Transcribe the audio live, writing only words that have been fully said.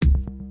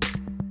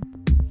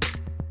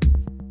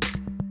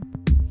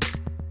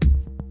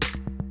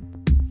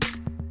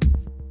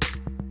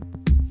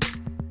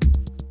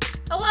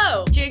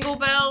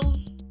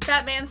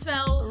Batman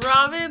smells.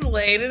 Robin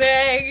laid an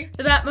egg.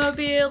 The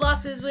Batmobile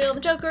lost his wheel. The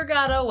Joker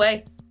got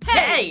away.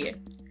 Hey!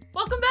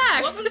 Welcome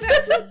back. Welcome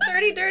back to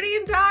 30, Dirty,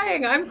 and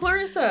Dying. I'm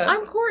Clarissa.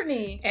 I'm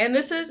Courtney. And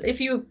this is,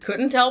 if you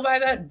couldn't tell by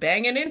that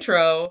banging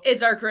intro,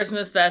 It's our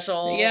Christmas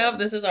special. yep,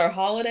 this is our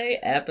holiday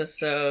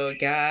episode,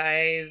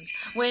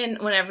 guys.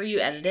 Whenever you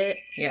edit it,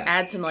 Yeah.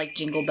 add some like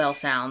jingle bell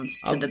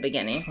sounds to the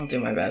beginning. I'll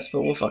do my best,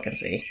 but we'll fucking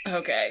see.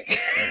 Okay.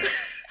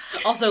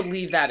 Also,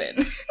 leave that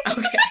in.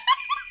 Okay.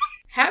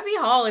 Happy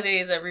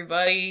holidays,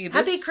 everybody.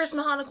 Happy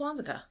Christmas, Hanukkah,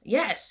 Kwanzaa.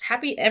 Yes,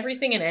 happy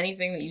everything and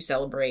anything that you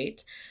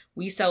celebrate.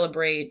 We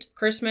celebrate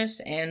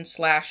Christmas and /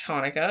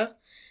 Hanukkah.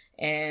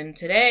 And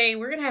today,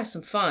 we're going to have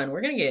some fun.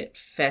 We're going to get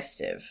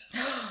festive.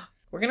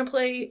 We're going to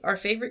play our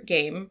favorite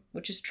game,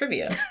 which is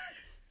trivia.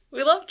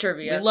 We love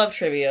trivia. We love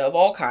trivia of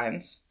all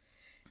kinds.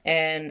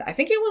 And I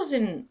think it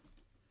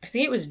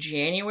was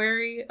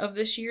January of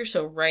this year,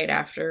 so right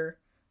after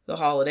the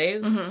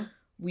holidays. Mhm.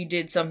 We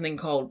did something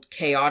called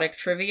Chaotic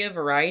Trivia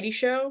Variety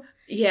Show.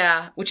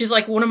 Yeah. Which is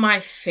like one of my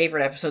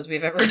favorite episodes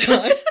we've ever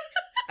done.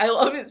 I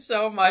love it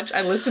so much.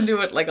 I listen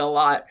to it like a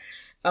lot.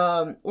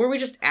 Where we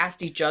just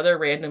asked each other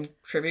random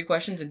trivia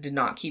questions and did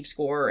not keep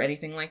score or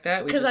anything like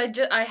that. Because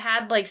I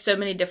had like so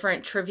many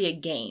different trivia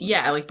games.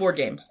 Yeah, like board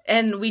games.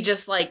 And we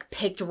just like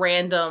picked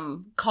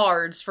random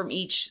cards from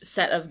each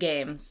set of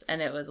games,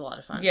 and it was a lot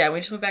of fun. Yeah,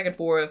 we just went back and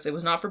forth. It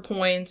was not for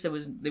points. It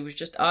was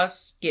just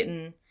us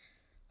getting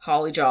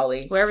holly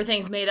jolly. Where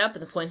everything's made up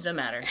and the points don't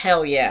matter.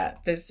 Hell yeah.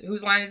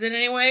 Whose line is it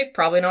anyway?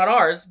 Probably not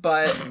ours,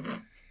 but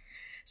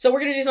so we're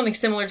gonna do something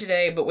similar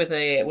today, but with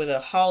a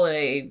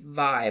holiday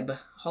vibe,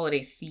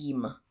 holiday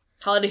theme.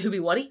 Holiday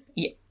Hoobie Wuddy?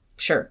 Yeah,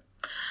 sure.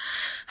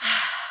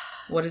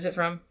 What is it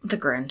from? The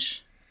Grinch.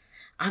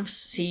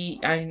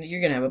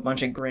 You're gonna have a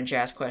bunch of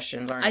Grinch-ass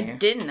questions, aren't you? I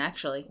didn't,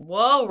 actually.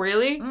 Whoa,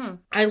 really? Mm.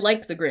 I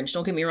like The Grinch,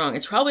 don't get me wrong.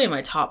 It's probably in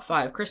my top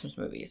 5 Christmas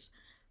movies.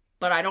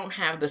 But I don't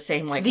have the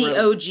same, like... The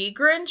OG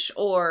Grinch,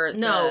 or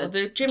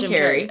the Jim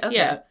Carrey. Okay.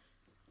 Yeah.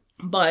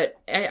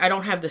 But I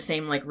don't have the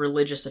same, like,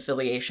 religious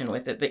affiliation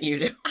with it that you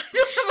do. I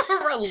don't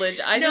have a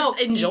religion. I just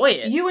enjoy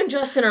it. You and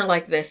Justin are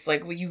like this.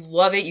 Like, you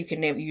love it. You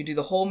can do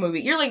the whole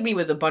movie. You're like me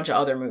with a bunch of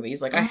other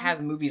movies. Like, I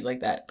have movies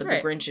like that. But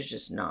Right. The Grinch is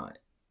just not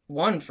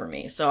one for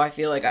me. So I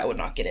feel like I would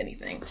not get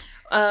anything.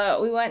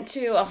 We went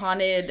to a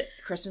haunted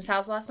Christmas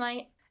house last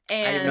night.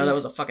 And I didn't know that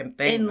was a fucking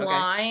thing. In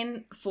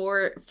line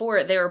for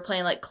it, they were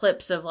playing like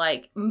clips of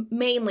like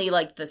mainly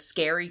like the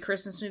scary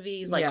Christmas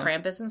movies, like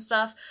Krampus and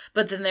stuff.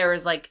 But then there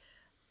was like,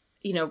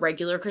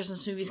 regular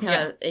Christmas movies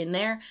kind of in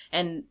there.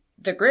 And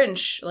the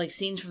Grinch, like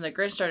scenes from the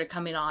Grinch started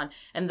coming on,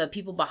 and the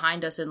people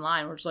behind us in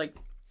line were just like,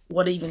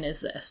 "What even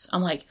is this?"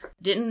 I'm like,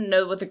 didn't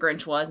know what the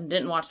Grinch was and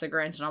didn't watch the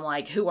Grinch, and I'm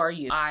like, "Who are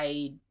you?"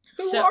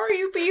 Who are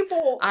you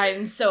people?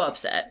 I'm so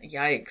upset.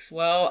 Yikes.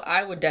 Well,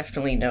 I would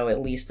definitely know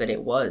at least that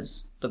it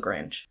was the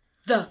Grinch.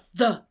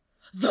 The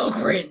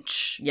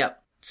Grinch.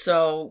 Yep.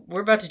 So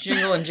we're about to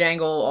jingle and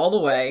jangle all the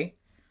way.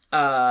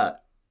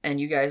 And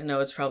you guys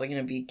know it's probably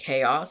going to be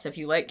chaos. If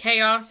you like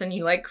chaos and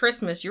you like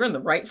Christmas, you're in the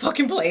right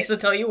fucking place, I'll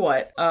tell you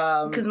what.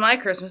 Because my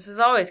Christmas is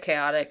always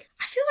chaotic.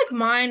 I feel like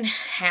mine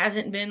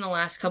hasn't been the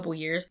last couple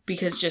years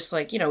because just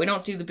like, we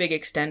don't do the big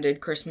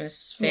extended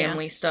Christmas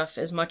family stuff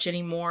as much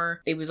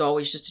anymore. It was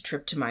always just a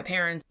trip to my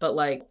parents. But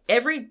like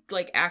every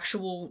like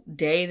actual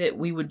day that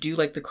we would do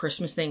like the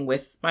Christmas thing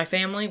with my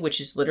family,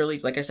 which is literally,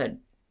 like I said,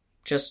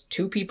 just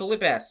 2 people at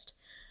best,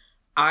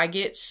 I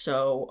get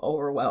so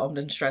overwhelmed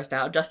and stressed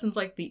out. Justin's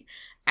like the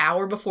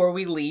hour before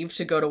we leave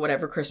to go to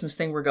whatever Christmas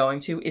thing we're going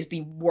to is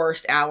the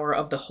worst hour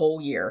of the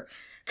whole year.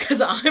 Because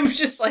I'm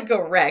just like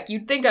a wreck.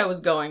 You'd think I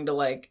was going to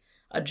like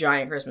a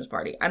giant Christmas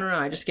party. I don't know.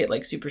 I just get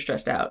like super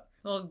stressed out.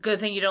 Well,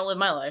 good thing you don't live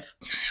my life.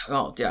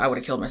 Oh, dude, I would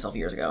have killed myself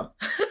years ago.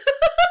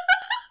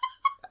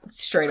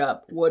 Straight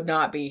up. Would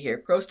not be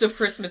here. Ghost of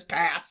Christmas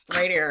past.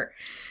 Right here.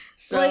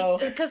 So,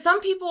 because some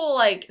people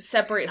like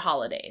separate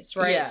holidays,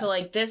 right? Yeah. So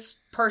like this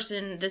part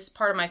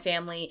of my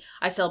family,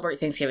 I celebrate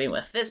Thanksgiving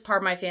with. This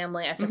part of my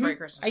family, I celebrate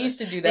Christmas. I used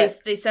to do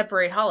that. They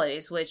separate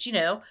holidays, which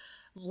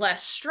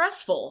less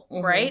stressful,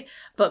 right?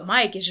 But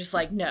Mike is just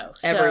like, no.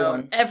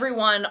 So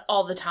everyone,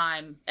 all the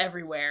time,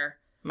 everywhere.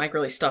 Mike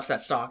really stuffs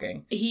that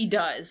stocking. He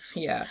does.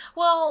 Yeah.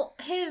 Well,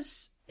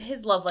 his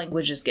love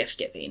language is gift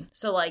giving.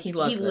 So like he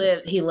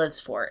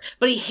lives for it,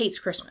 but he hates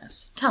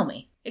Christmas. Tell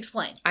me,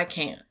 explain. I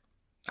can't.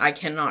 I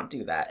cannot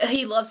do that.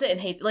 He loves it and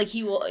hates it. Like,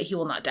 he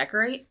will not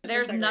decorate.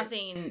 There's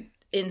nothing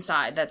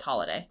inside that's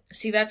holiday.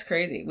 See, that's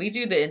crazy. We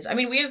do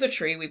we have the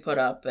tree we put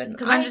up.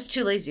 Because I'm just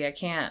too lazy.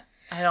 I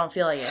don't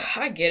feel like it.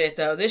 I get it,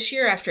 though. This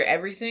year, after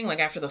everything, like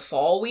after the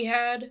fall we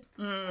had,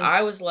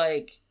 I was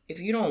like, if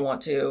you don't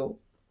want to,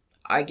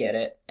 I get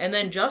it. And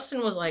then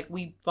Justin was like,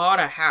 we bought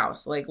a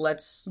house. Like,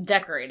 let's...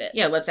 decorate it.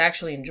 Yeah, let's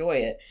actually enjoy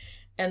it.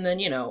 And then,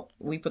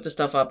 we put the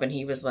stuff up and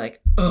he was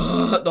like,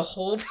 ugh, the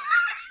whole time.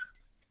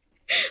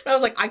 And I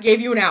was like, I gave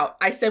you an out.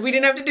 I said we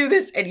didn't have to do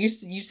this, and you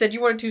said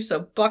you wanted to,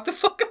 so buck the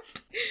fuck up.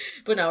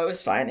 But no, it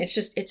was fine.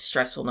 It's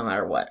stressful no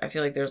matter what. I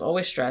feel like there's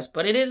always stress,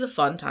 but it is a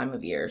fun time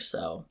of year,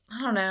 so.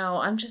 I don't know.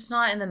 I'm just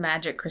not in the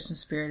magic Christmas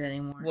spirit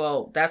anymore.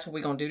 Well, that's what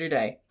we're gonna do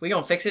today. We're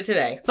gonna fix it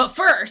today. But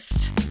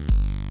first...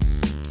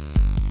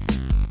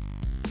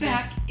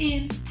 Back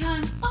in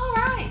time. All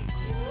right.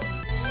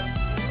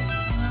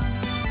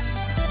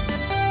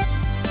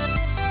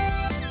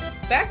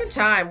 Back in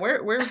time, where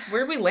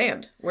did we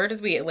land? Where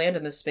did we land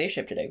in this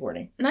spaceship today,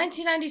 Courtney?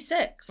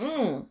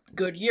 1996.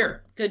 Good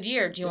year. Good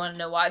year. Do you want to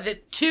know why? The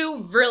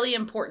two really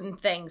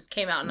important things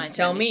came out in 1996.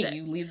 Tell me.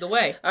 You lead the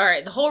way. All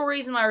right. The whole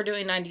reason why we're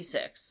doing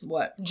 96.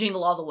 What?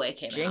 Jingle All the Way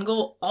came out.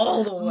 Jingle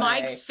All the Way.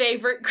 Mike's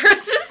favorite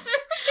Christmas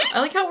movie. I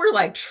like how we're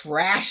like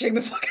trashing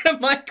the fucking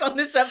Mike on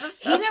this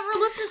episode. He never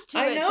listens to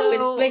it. I know.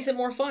 So... It makes it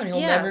more fun. He'll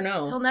never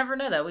know. He'll never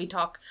know that.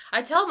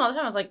 I tell him all the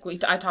time. I was like,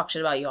 I talk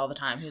shit about you all the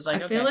time. He was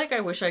like, I feel like I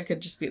wish I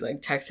could just be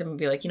like, text him and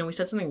be like, we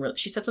said something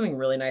she said something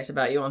really nice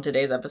about you on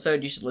today's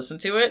episode. You should listen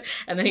to it.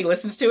 And then he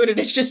listens to it and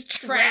it's just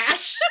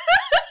trash.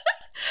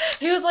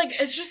 He was like,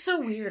 it's just so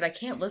weird. I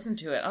can't listen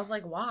to it. I was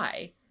like,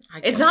 why?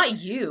 It's not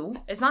you.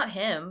 It's not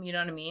him. You know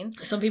what I mean?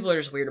 Some people are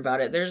just weird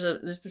about it. There's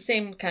the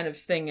same kind of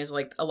thing as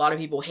like a lot of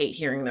people hate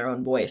hearing their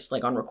own voice,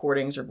 like on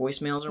recordings or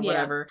voicemails or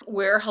whatever.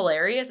 We're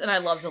hilarious and I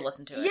love to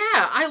listen to it.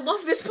 Yeah, I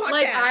love this podcast.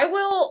 Like I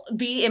will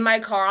be in my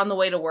car on the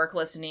way to work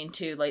listening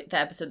to like the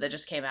episode that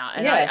just came out,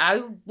 and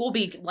I will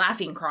be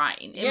laughing,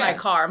 crying in my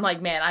car. I'm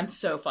like, man, I'm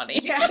so funny.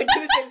 Yeah,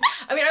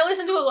 I mean, I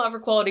listen to it a lot for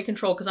quality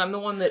control because I'm the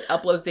one that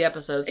uploads the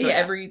episode. So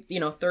every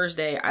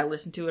Thursday I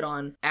listen to it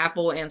on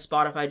Apple and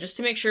Spotify just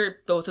to make sure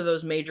both of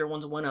those major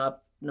ones went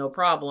up, no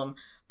problem.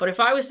 But if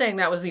I was saying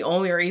that was the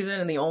only reason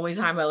and the only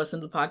time I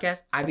listened to the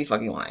podcast, I'd be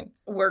fucking lying.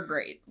 We're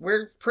great.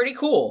 We're pretty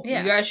cool.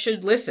 Yeah. You guys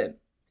should listen.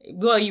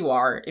 Well, you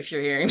are if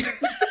you're hearing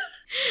this.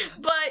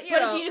 But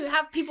if you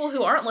have people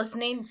who aren't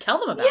listening, tell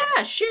them about it.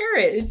 Yeah, share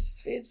it.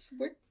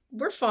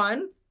 We're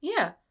fun.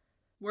 Yeah.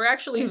 We're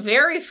actually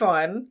very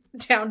fun,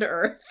 down to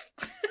earth.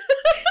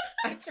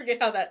 I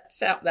forget how that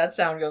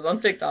sound goes on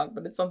TikTok,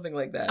 but it's something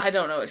like that. I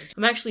don't know.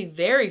 I'm actually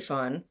very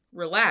fun,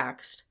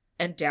 relaxed,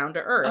 and down to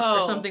earth,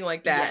 or something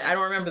like that. Yes. I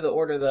don't remember the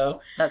order,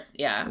 though. I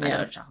know what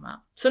you're talking about.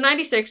 So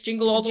 96,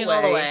 Jingle All the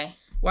Way.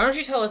 Why don't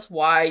you tell us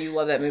why you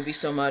love that movie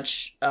so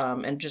much,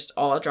 and just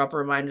I'll drop a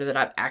reminder that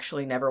I've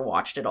actually never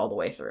watched it all the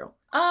way through.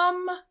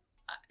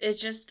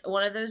 It's just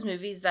one of those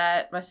movies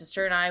that my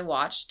sister and I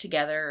watched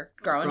together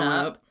growing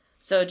up.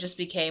 So it just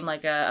became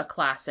like a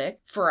classic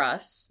for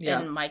us. Yeah.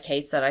 And Mike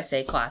hates that I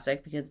say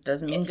classic because it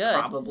doesn't mean good. It's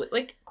probably,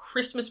 like,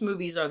 Christmas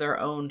movies are their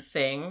own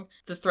thing.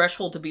 The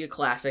threshold to be a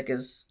classic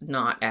is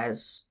not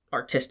as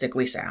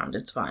artistically sound.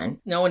 It's fine.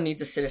 No one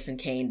needs a Citizen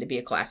Kane to be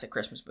a classic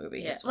Christmas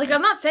movie. Yeah. Like,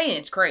 I'm not saying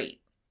it's great.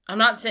 I'm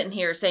not sitting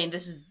here saying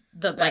this is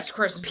the best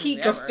Christmas movie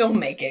peak of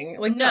filmmaking.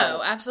 Like,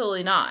 no,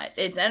 absolutely not.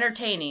 It's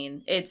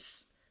entertaining.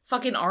 It's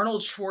fucking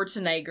Arnold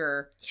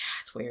Schwarzenegger. Yeah,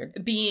 it's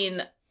weird.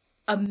 Being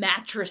a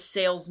mattress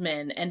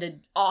salesman and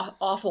an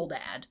awful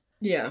dad.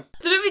 Yeah.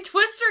 The movie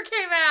Twister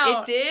came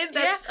out. It did?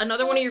 That's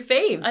another one of your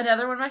faves.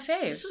 Another one of my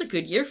faves. This was a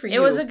good year for you. It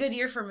was a good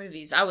year for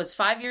movies. I was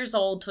 5 years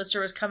old,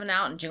 Twister was coming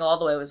out, and Jingle All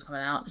the Way was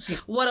coming out.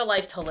 What a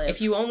life to live.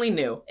 If you only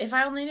knew. If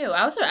I only knew.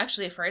 I was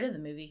actually afraid of the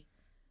movie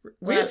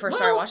when I first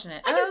started watching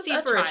it. I can see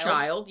for a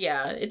child.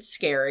 Yeah, it's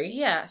scary.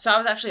 Yeah, so I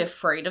was actually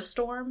afraid of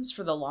storms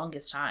for the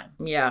longest time.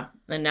 Yeah,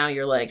 and now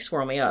you're like,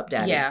 swirl me up,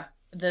 Daddy. Yeah.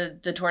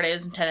 The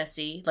tornadoes in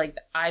Tennessee, like,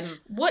 I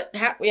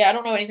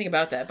don't know anything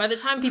about that. By the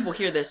time people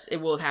hear this, it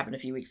will have happened a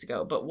few weeks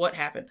ago, but what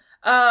happened?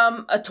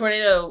 A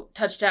tornado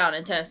touched down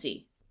in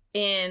Tennessee.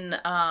 In,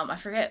 I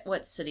forget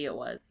what city it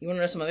was. You want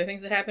to know some other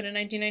things that happened in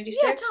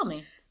 1996? Yeah, tell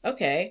me.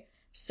 Okay,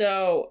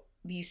 so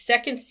the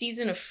second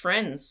season of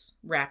Friends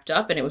wrapped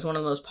up, and it was one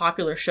of the most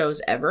popular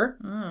shows ever.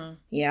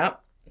 Yeah.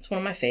 It's one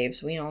of my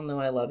faves. We all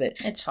know I love it.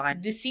 It's fine.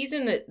 The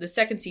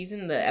second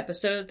season, the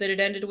episode that it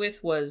ended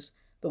with was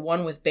the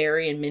one with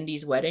Barry and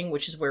Mindy's wedding,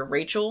 which is where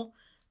Rachel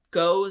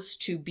goes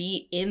to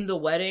be in the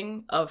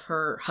wedding of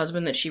her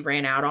husband that she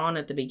ran out on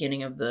at the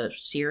beginning of the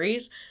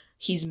series.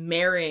 He's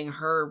marrying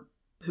her,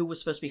 who was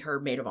supposed to be her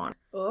maid of honor.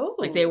 Oh.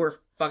 Like, they were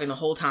fucking the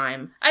whole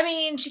time. I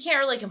mean, she can't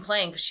really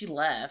complain because she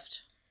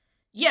left.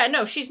 Yeah,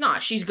 no, she's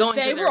not. She's going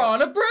They were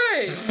on a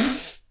break!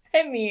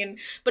 I mean,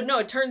 but no,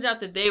 it turns out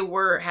that they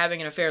were having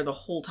an affair the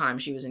whole time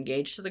she was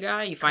engaged to the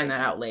guy. You find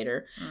that out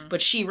later.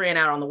 But she ran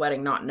out on the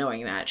wedding not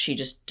knowing that. She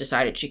just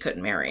decided she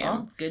couldn't marry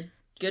him. Oh,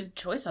 good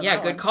choice on that.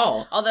 Yeah, good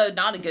call. Although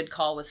not a good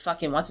call with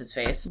fucking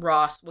what's-his-face.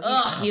 Ross.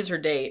 Well, he's her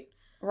date.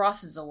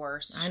 Ross is the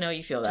worst. I know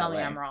you feel that way.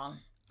 Tell me I'm wrong.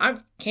 I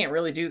can't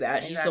really do that.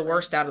 Exactly. He's the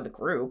worst out of the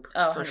group.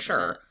 Oh, for 100%.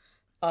 Sure.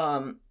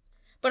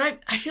 But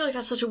I feel like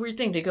that's such a weird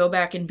thing to go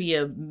back and be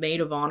a maid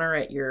of honor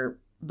at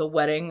the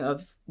wedding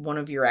of one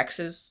of your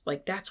exes.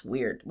 Like, that's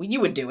weird. Well, you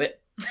would do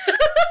it.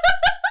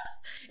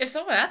 If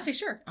someone asked me,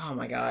 sure. Oh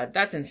my god,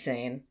 that's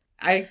insane.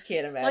 I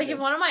can't imagine. Like, if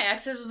one of my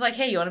exes was like,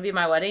 hey, you want to be at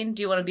my wedding?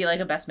 Do you want to be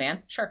like a best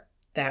man? Sure.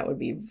 That would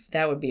be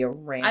a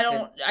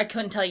rancid. I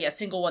couldn't tell you a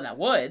single one that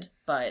would,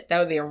 but that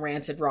would be a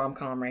rancid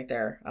rom-com right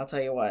there. I'll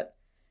tell you what.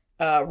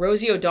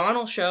 Rosie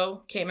O'Donnell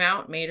show came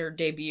out, made her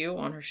debut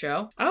on her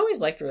show. I always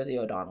liked Rosie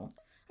O'Donnell.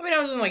 I mean, I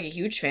wasn't like a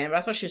huge fan, but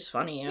I thought she was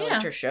funny. I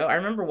liked her show. I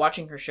remember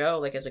watching her show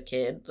like as a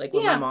kid, like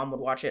when my mom would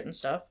watch it and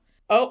stuff.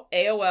 Oh,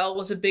 AOL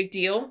was a big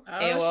deal. Oh,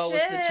 AOL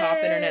was the top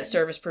internet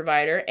service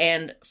provider.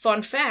 And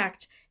fun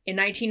fact, in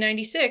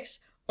 1996,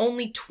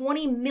 only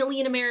 20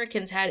 million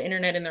Americans had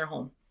internet in their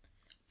home.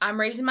 I'm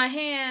raising my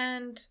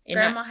hand.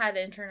 Grandma had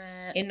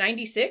internet. In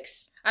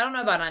 96? I don't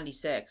know about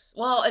 96.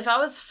 Well, if I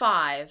was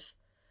 5,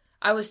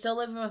 I was still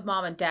living with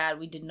mom and dad.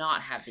 We did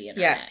not have the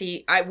internet. Yeah,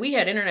 see, we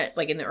had internet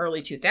like in the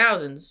early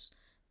 2000s,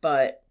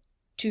 but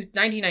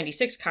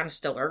 1996 kind of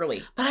still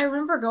early. But I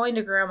remember going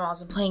to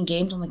grandma's and playing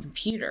games on the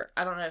computer.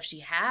 I don't know if she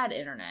had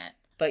internet.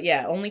 But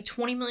yeah, only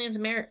 20 million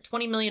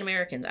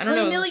Americans. I don't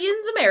 20 know.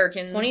 millions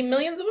Americans. 20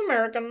 millions of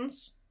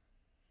Americans.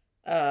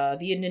 The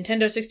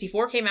Nintendo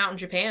 64 came out in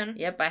Japan.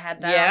 Yep, I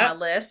had that on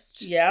my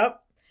list.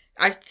 Yep.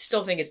 I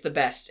still think it's the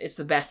best. It's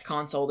the best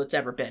console that's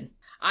ever been.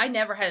 I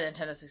never had a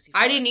Nintendo 64.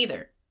 I didn't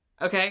either.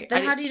 Okay?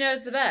 Then how do you know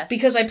it's the best?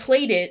 Because I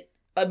played it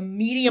a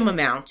medium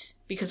amount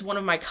because one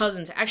of my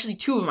cousins, actually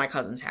 2 of my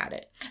cousins had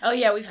it. Oh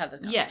yeah, we've had this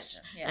conversation. Yes.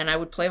 Yeah. And I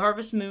would play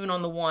Harvest Moon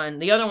on the one.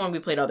 The other one we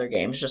played other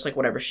games, just like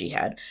whatever she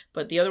had.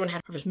 But the other one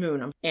had Harvest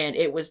Moon. And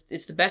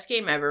it's the best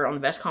game ever on the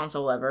best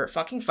console ever.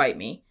 Fucking fight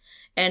me.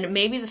 And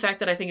maybe the fact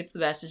that I think it's the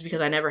best is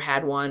because I never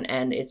had one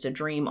and it's a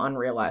dream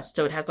unrealized.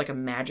 So it has like a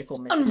magical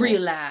mystical...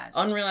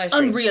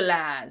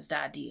 Unrealized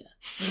idea.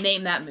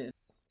 Name that movie.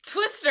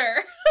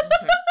 Twister.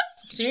 Okay.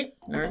 See?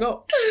 There we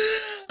go.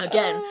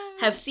 Again,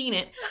 have seen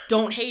it.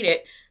 Don't hate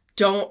it.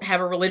 Don't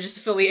have a religious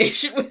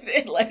affiliation with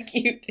it like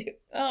you do.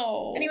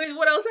 Oh. Anyways,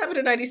 what else happened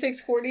in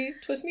 96, Courtney?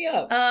 Twist me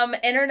up.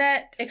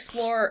 Internet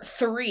Explorer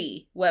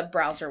 3 web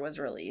browser was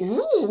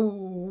released.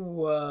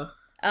 Ooh.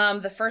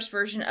 The first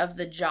version of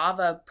the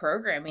Java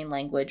programming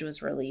language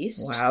was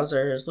released.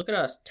 Wowzers. Look at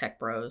us, tech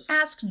bros.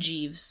 Ask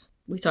Jeeves.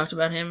 We talked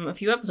about him a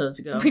few episodes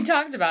ago. We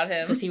talked about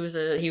him. Because he was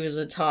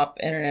a top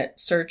internet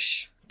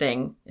search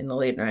thing in the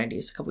late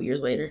 90s, a couple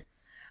years later.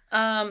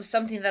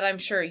 Something that I'm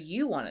sure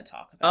you want to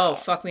talk about. Oh,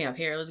 fuck me up.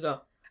 Here, let's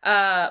go.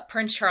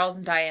 Prince Charles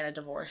and Diana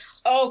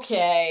divorce.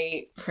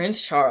 Okay.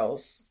 Prince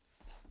Charles.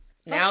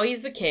 Now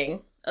he's the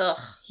king. Ugh.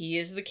 He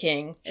is the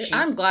king.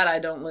 I'm glad I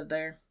don't live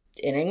there.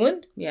 In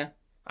England? Yeah.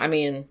 I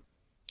mean...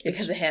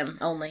 Because of him,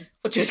 only.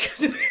 Just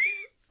because of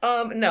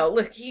him. No,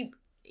 look,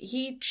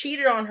 he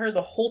cheated on her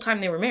the whole time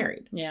they were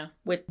married. Yeah.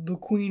 With the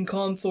Queen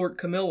Consort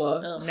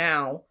Camilla. Ugh.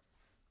 Now.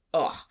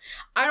 Ugh.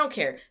 I don't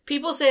care.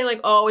 People say, like,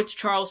 oh, it's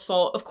Charles'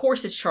 fault. Of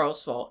course it's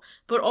Charles' fault.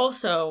 But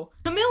also,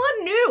 Camilla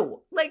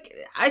knew. Like,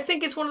 I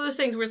think it's one of those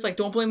things where it's like,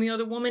 don't blame the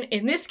other woman.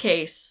 In this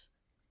case,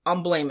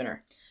 I'm blaming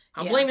her.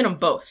 I'm blaming them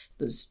both.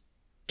 Those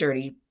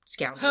dirty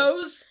scoundrels.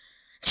 Hoes.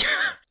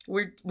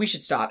 We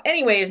should stop.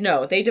 Anyways,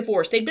 no, they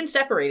divorced. They'd been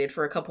separated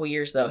for a couple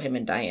years, though, him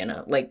and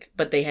Diana. Like,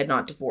 but they had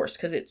not divorced,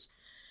 because it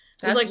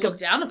was like looked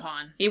down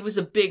upon. It was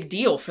a big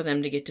deal for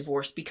them to get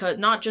divorced, because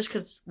not just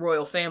because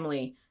royal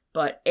family,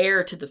 but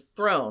heir to the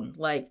throne.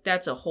 Like,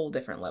 that's a whole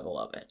different level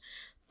of it.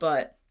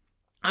 But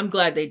I'm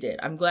glad they did.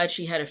 I'm glad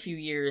she had a few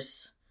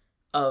years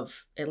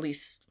of, at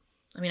least,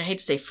 I mean, I hate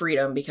to say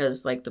freedom,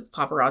 because, like, the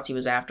paparazzi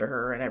was after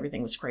her and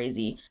everything was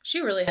crazy. She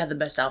really had the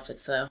best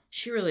outfits, though.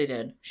 She really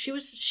did. She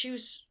was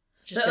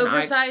just the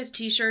oversized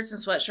t-shirts and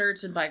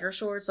sweatshirts and biker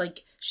shorts,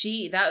 like,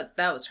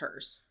 that was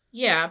hers.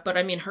 Yeah, but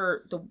I mean,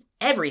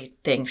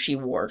 everything she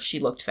wore,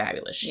 she looked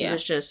fabulous. She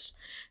was just,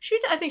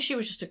 I think she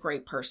was just a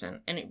great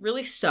person. And it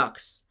really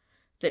sucks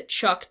that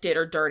Chuck did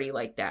her dirty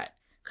like that.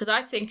 Because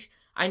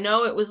I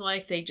know it was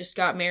like they just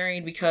got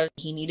married because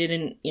he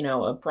needed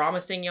a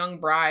promising young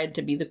bride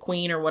to be the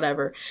queen or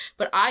whatever.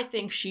 But I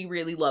think she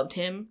really loved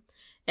him.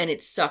 And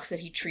it sucks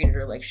that he treated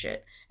her like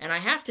shit. And I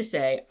have to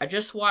say, I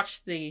just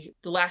watched the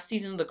last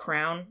season of The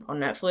Crown on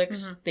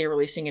Netflix. Mm-hmm. They're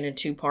releasing it in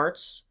 2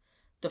 parts.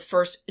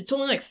 It's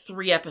only like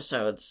 3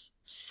 episodes.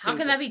 Stupid. How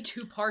can that be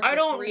 2 parts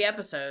or 3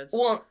 episodes?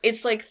 Well,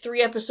 it's like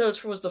 3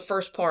 episodes was the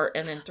first part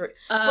and then 3.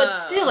 But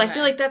still, okay. I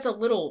feel like that's a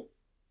little,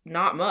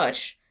 not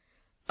much.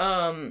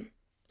 Well,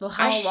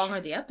 how long are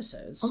the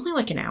episodes? Only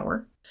like an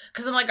hour.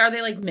 Because I'm like, are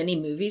they like mini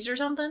movies or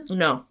something?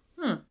 No.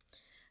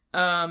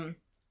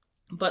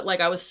 But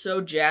like I was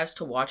so jazzed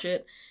to watch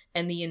it.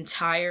 And the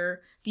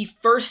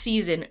first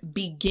season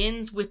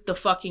begins with the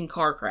fucking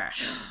car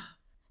crash.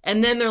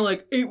 And then they're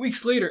like 8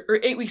 weeks later, or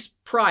 8 weeks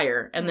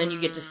prior, and then you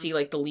get to see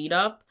like the lead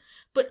up.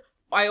 But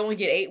I only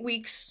get 8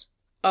 weeks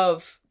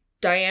of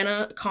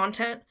Diana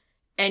content,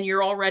 and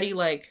you're already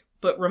like,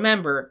 but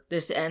remember,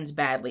 this ends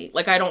badly.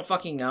 Like, I don't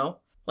fucking know.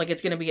 Like,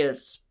 it's gonna be a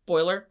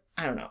spoiler.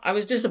 I don't know. I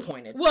was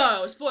disappointed.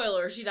 Whoa,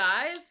 spoiler, she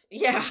dies?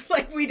 Yeah,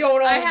 like, we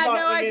don't all I had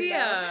no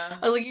idea.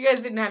 I was like, you guys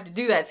didn't have to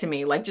do that to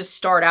me. Like, just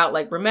start out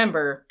like,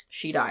 remember,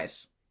 she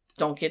dies.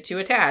 Don't get too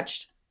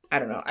attached. I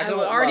don't know. I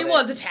already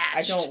was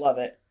attached. I don't love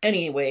it.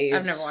 Anyways.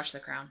 I've never watched The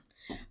Crown.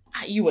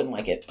 You wouldn't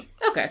like it.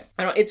 Okay.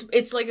 I don't.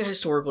 It's like a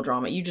historical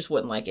drama. You just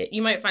wouldn't like it.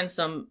 You might find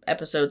some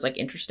episodes like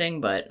interesting,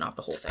 but not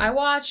the whole thing. I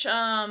watch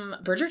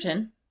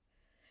Bridgerton.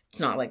 It's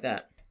not like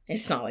that.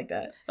 It's not like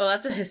that. Oh,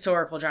 that's a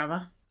historical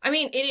drama. I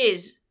mean, it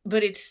is,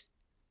 but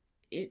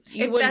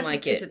you wouldn't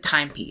like it. It's a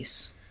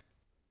timepiece.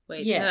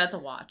 Wait, yeah, no, that's a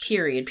watch.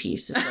 Period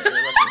piece is what you're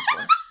looking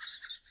for.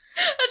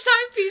 A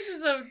timepiece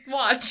is a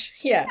watch.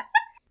 Yeah.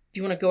 Do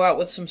you want to go out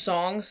with some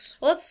songs?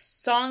 Let's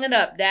song it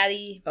up,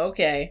 Daddy.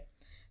 Okay.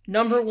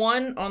 Number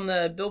 1 on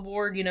the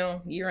Billboard,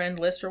 year-end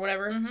list or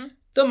whatever. Mm-hmm.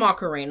 The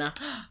Macarena.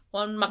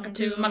 1 Maca,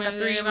 2 Maca,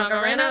 3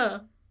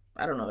 Macarena.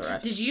 I don't know the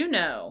rest. Did you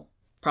know?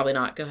 Probably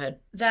not. Go ahead.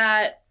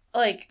 That,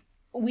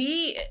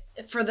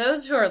 for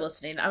those who are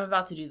listening, I'm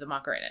about to do the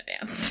Macarena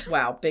dance.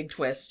 Wow, big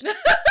twist.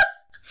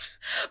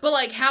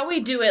 But, how we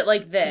do it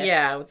like this.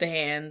 Yeah, with the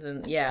hands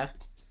and, yeah.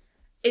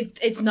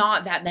 It's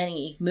not that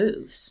many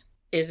moves.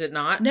 Is it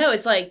not? No,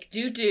 it's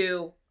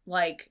do,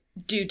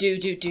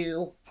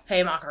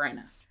 hey,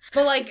 Macarena.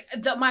 But,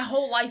 my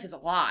whole life is a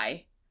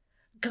lie.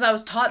 Because I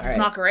was taught this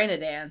Macarena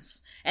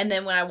dance, and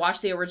then when I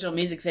watched the original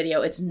music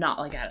video, it's not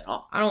like that at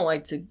all. I don't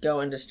like to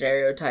go into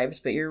stereotypes,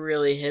 but you're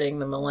really hitting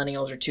the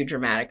millennials are too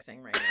dramatic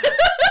thing right now.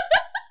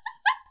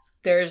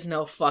 There's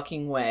no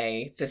fucking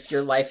way that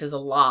your life is a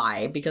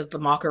lie, because the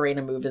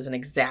Macarena move isn't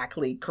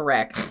exactly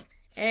correct.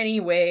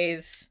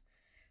 Anyways,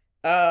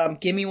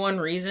 Give Me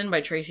One Reason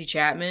by Tracy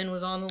Chapman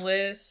was on the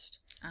list.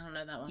 I don't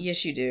know that one.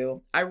 Yes, you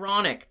do.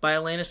 Ironic by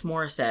Alanis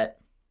Morissette.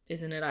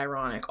 Isn't it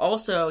ironic?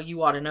 Also,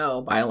 You Ought to Know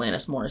by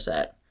Alanis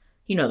Morissette.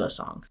 You know those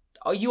songs.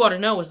 Oh, You Ought to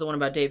Know was the one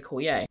about Dave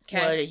Coulier.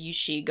 Okay. Would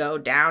she go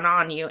down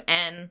on you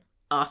in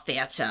a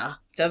theater?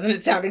 Doesn't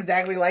it sound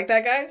exactly like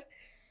that, guys?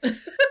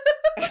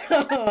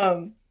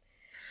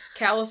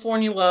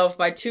 California Love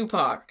by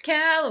Tupac.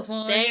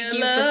 California. Thank you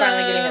for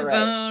finally getting it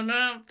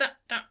right.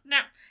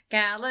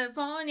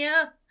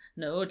 California,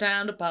 no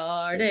time to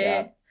party. Good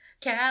job.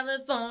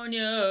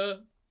 California,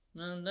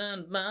 no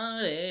time to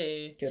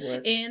party. Good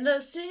work. In the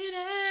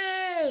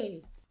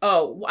city.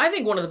 Oh, I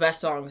think one of the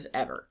best songs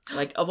ever.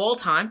 Of all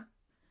time.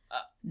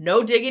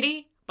 No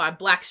Diggity by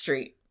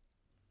Blackstreet.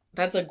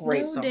 That's a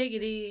great song. No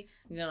diggity.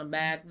 I'm gonna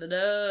back it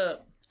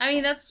up. I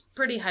mean, that's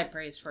pretty high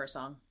praise for a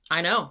song.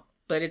 I know,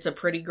 but it's a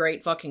pretty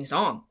great fucking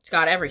song. It's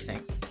got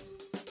everything.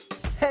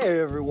 Hey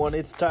everyone,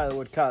 it's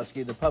Tyler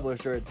Witkowski, the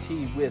publisher at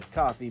Tea with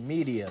Coffee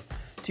Media.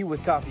 Tea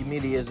with Coffee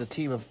Media is a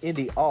team of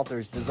indie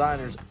authors,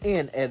 designers,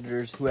 and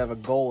editors who have a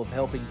goal of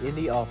helping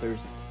indie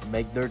authors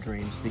make their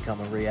dreams become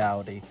a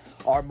reality.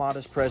 Our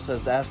modest press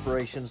has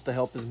aspirations to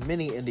help as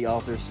many indie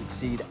authors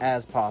succeed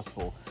as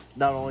possible.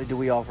 Not only do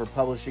we offer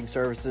publishing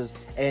services,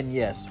 and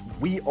yes,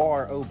 we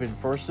are open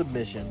for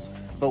submissions,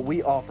 but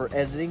we offer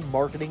editing,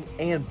 marketing,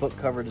 and book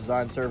cover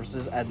design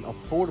services at an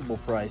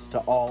affordable price to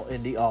all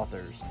indie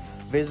authors.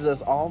 Visit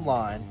us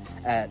online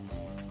at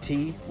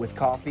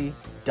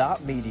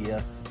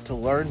teawithcoffee.media to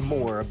learn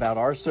more about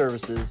our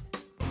services.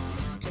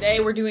 Today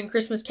we're doing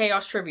Christmas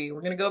Chaos Trivia.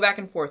 We're going to go back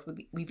and forth.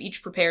 We've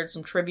each prepared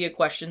some trivia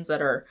questions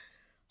that are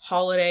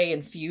holiday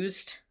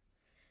infused.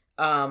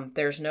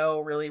 There's no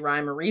really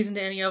rhyme or reason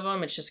to any of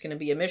them. It's just going to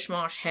be a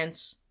mishmash,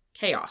 hence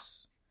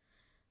chaos.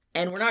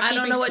 And we're not keeping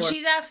I don't know what score.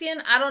 she's asking.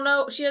 I don't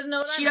know. She doesn't know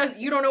what I'm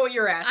asking. You don't know what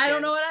you're asking. I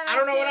don't know what I'm asking. I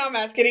don't know what I'm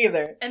asking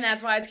either. And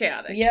that's why it's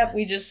chaotic. Yep,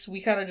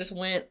 we kind of just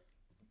went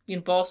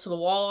balls to the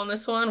wall on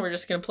this one. We're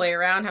just going to play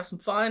around, have some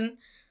fun.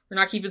 We're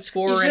not keeping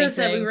score or anything. You should have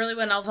said we really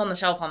went Elf on the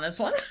Shelf on this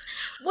one.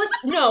 What?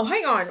 No,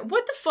 hang on.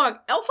 What the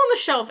fuck? Elf on the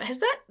Shelf,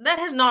 that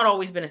has not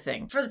always been a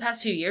thing. For the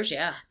past few years,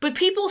 yeah. But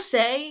people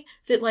say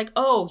that,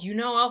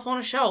 Elf on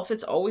a Shelf,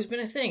 it's always been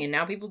a thing, and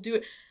now people do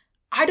it.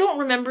 I don't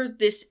remember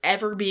this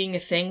ever being a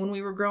thing when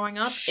we were growing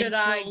up. Should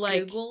I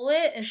Google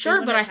it? And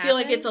sure, but I feel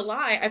like it's a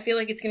lie. I feel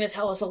like it's going to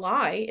tell us a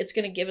lie. It's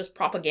going to give us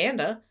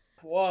propaganda.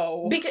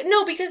 Whoa.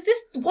 Because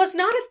this was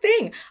not a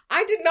thing.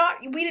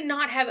 We did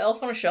not have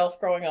Elf on a Shelf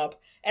growing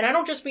up. And I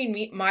don't just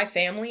mean my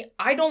family.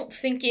 I don't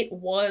think it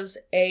was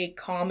a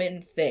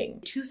common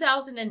thing.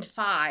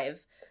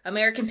 2005,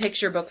 American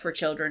Picture Book for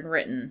Children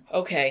written.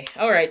 Okay.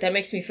 All right. That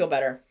makes me feel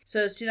better. So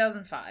it's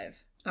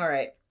 2005. All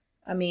right.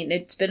 I mean,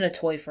 it's been a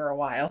toy for a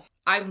while.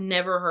 I've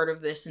never heard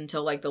of this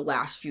until, the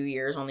last few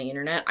years on the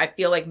internet. I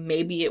feel like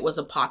maybe it was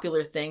a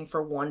popular thing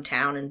for one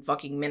town in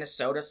fucking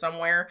Minnesota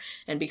somewhere,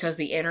 and because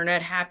the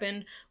internet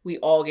happened, we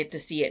all get to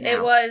see it now.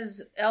 It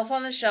was Elf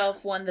on the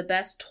Shelf won the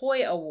Best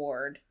Toy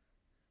Award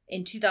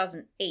in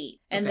 2008.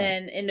 And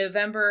then in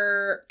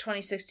November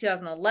 26,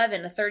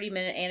 2011, a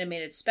 30-minute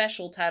animated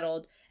special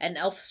titled An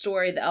Elf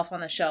Story, The Elf on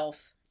the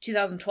Shelf.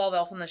 2012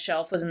 Elf on the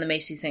Shelf was in the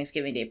Macy's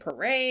Thanksgiving Day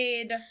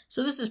Parade.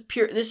 So this is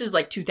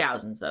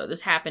 2000s though.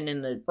 This happened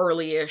in the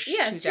early-ish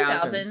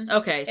 2000s.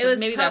 Okay, so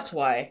maybe that's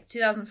why.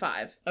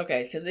 2005.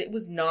 Okay, because it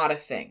was not a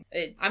thing.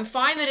 I'm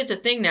fine that it's a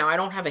thing now. I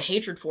don't have a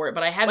hatred for it,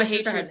 but I have a hatred. My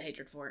sister has a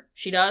hatred for it.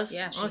 She does?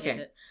 Yeah, she hates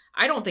it.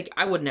 I don't think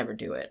I would never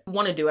do it. I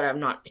want to do it. I'm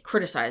not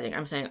criticizing.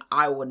 I'm saying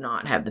I would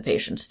not have the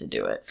patience to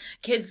do it.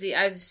 Kids,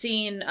 I've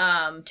seen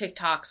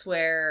TikToks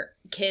where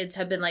kids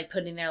have been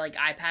putting their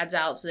iPads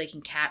out so they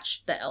can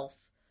catch the elf.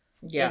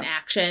 Yeah. In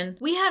action.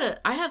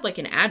 I had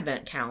an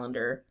advent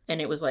calendar,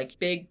 and it was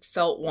big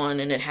felt one,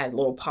 and it had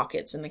little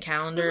pockets in the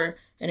calendar,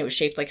 and it was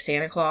shaped like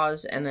Santa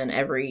Claus, and then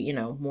every,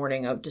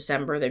 morning of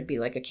December, there'd be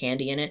a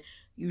candy in it,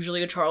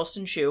 usually a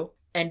Charleston chew.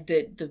 And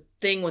the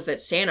thing was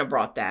that Santa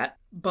brought that,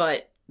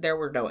 but there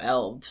were no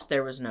elves.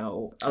 There was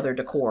no other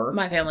decor.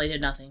 My family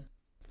did nothing.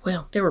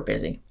 Well, they were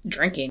busy.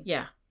 Drinking.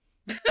 Yeah.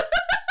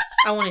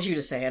 I wanted you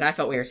to say it. I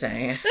felt we were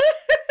saying it.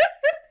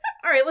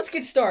 All right, let's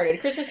get started.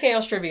 Christmas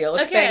Chaos Trivia.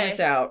 Let's bang this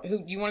out.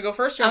 You want to go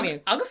first or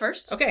me? I'll go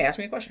first. Okay, ask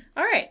me a question.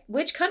 All right.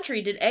 Which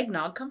country did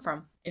eggnog come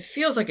from? It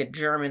feels like a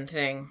German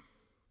thing.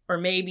 Or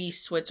maybe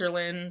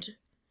Switzerland.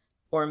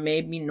 Or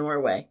maybe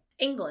Norway.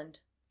 England.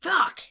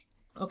 Fuck!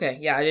 Okay,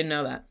 yeah, I didn't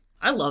know that.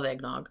 I love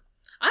eggnog.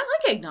 I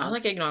like eggnog. I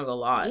like eggnog a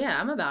lot. Yeah,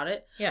 I'm about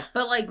it. Yeah.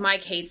 But, like,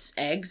 Mike hates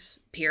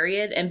eggs,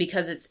 period. And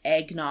because it's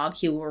eggnog,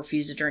 he will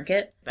refuse to drink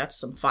it. That's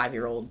some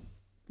 5-year-old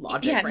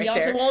logic yeah, right he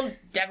also there. won't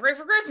decorate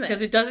for Christmas.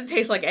 Because it doesn't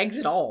taste like eggs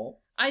at all.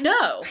 I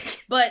know.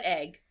 But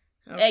egg.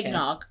 Okay.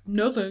 Eggnog.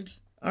 No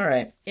thanks. All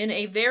right. In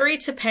a very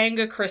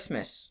Topanga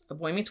Christmas, a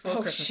Boy Meets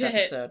World Christmas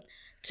episode,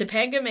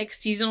 Topanga makes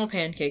seasonal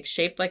pancakes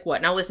shaped like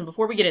what? Now listen,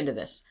 before we get into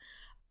this,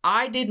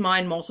 I did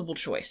mine multiple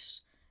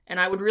choice. And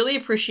I would really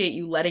appreciate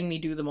you letting me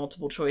do the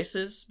multiple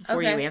choices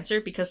before you answer,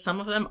 because some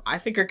of them I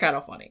think are kind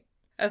of funny.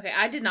 Okay,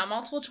 I did not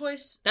multiple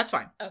choice. That's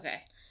fine.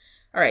 Okay.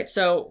 All right,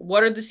 so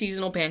what are the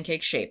seasonal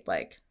pancakes shaped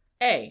like?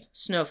 A,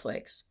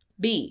 snowflakes.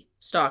 B,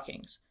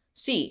 stockings.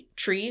 C,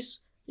 trees.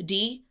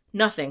 D,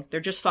 nothing.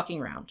 They're just fucking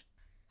round.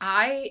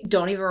 I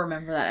don't even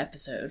remember that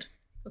episode.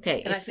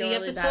 Okay, and it's I feel the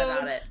really episode bad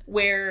about it.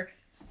 Where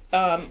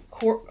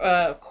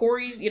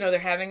Corey, they're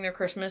having their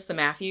Christmas, the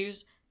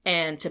Matthews,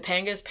 and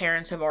Topanga's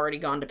parents have already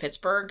gone to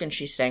Pittsburgh, and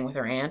she's staying with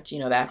her aunt.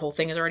 That whole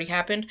thing has already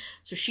happened.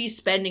 So she's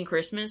spending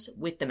Christmas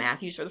with the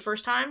Matthews for the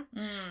first time,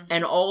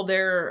 and all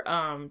their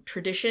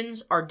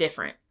traditions are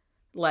different.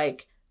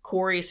 Like,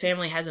 Corey's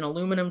family has an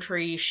aluminum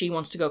tree. She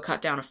wants to go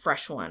cut down a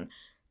fresh one.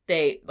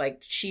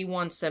 She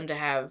wants them to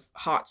have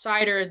hot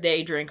cider.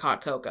 They drink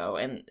hot cocoa.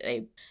 And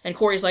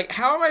Corey's like,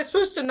 how am I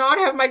supposed to not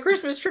have my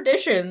Christmas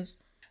traditions?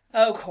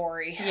 Oh,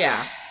 Corey.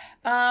 Yeah.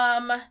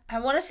 I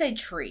want to say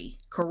tree.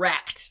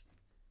 Correct.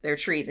 They're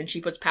trees. And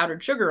she puts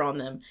powdered sugar on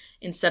them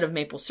instead of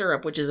maple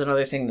syrup, which is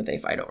another thing that they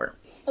fight over.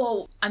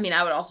 Well, I mean,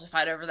 I would also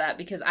fight over that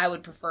because I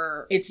would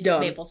prefer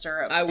maple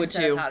syrup I would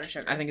instead too. of powdered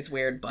sugar. I think it's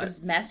weird, but...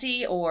 It's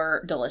messy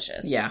or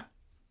delicious. Yeah.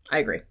 I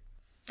agree.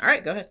 All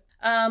right, go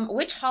ahead.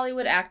 Which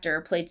Hollywood actor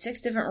played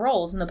 6 different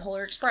roles in The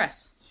Polar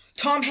Express?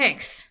 Tom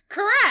Hanks.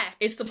 Correct!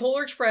 It's The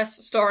Polar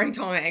Express starring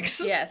Tom Hanks.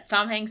 Yes,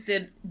 Tom Hanks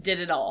did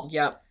it all.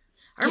 Yep.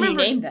 Can you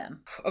name them?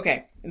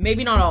 Okay,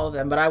 maybe not all of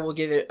them, but I will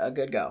give it a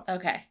good go.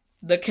 Okay.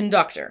 The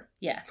conductor.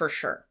 Yes. For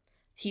sure.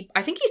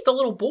 I think he's the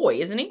little boy,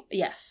 isn't he?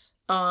 Yes.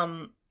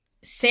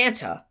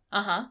 Santa.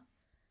 Uh-huh.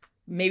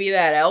 Maybe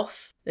that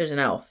elf. There's an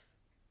elf.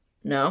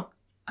 No?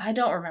 I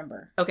don't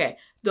remember. Okay.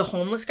 The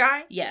homeless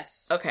guy?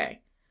 Yes.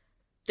 Okay.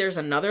 There's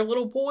another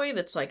little boy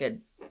that's like a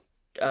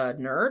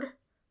nerd?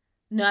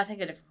 No, I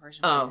think a different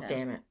person. Oh,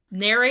 damn it.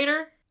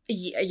 Narrator?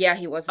 Yeah,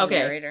 he was a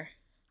narrator.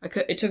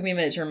 It took me a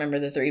minute to remember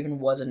that there even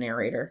was a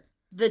narrator.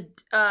 The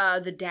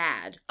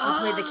dad. He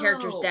played the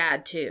character's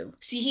dad, too.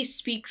 See, he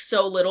speaks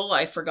so little,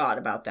 I forgot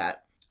about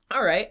that.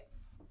 All right.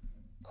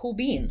 Cool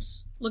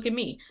beans. Look at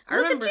me.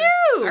 Look at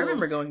you! I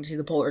remember going to see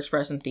the Polar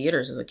Express in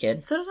theaters as a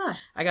kid. So did I.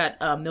 I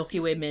got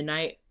Milky Way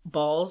Midnight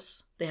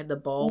balls. They had the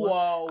ball.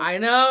 Whoa. I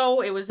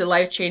know. It was a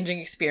life-changing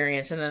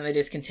experience, and then they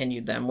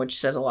discontinued them, which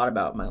says a lot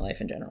about my life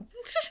in general.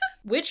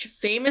 Which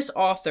famous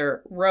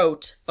author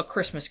wrote A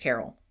Christmas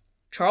Carol?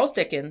 Charles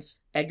Dickens,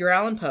 Edgar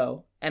Allan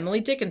Poe, Emily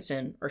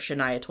Dickinson, or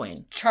Shania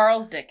Twain?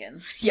 Charles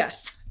Dickens.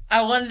 Yes.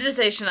 I wanted to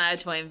say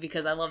Shania Twain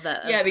because I love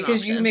that. Yeah,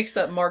 because you mixed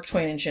up Mark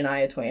Twain and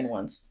Shania Twain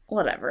once.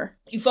 Whatever.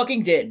 You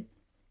fucking did.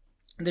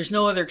 There's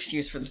no other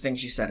excuse for the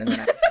things you said in that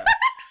episode.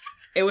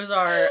 It was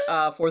our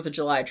 4th of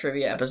July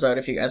trivia episode,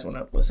 if you guys want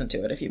to listen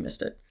to it, if you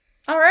missed it.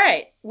 All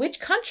right. Which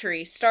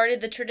country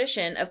started the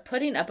tradition of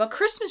putting up a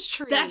Christmas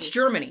tree? That's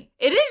Germany.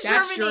 It is Germany.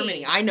 That's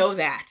Germany. I know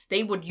that.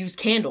 They would use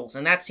candles,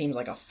 and that seems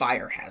like a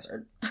fire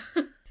hazard.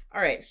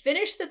 All right.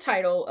 Finish the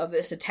title of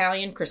this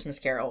Italian Christmas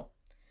carol.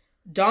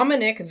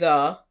 Dominic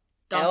the...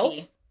 Donkey.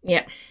 Elf?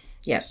 Yeah.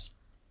 Yes.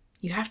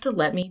 You have to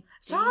let me...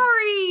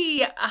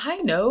 Sorry! I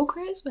know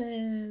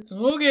Christmas.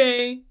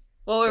 Okay.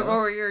 What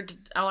were your...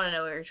 I want to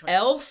know what your choices.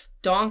 Elf,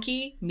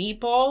 donkey,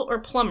 meatball, or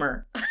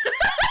plumber?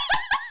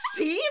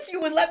 See, if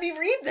you would let me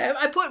read them.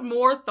 I put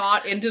more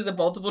thought into the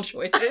multiple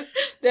choices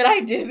than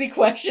I did the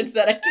questions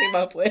that I came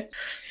up with.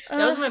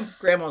 That was my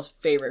grandma's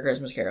favorite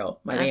Christmas carol.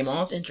 My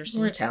Mamos.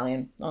 Interesting. We're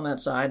Italian on that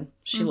side.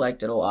 She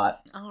liked it a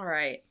lot. All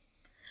right.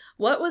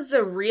 What was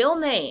the real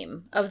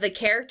name of the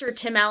character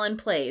Tim Allen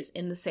plays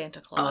in The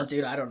Santa Claus? Oh,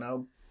 dude, I don't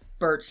know.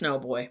 Bert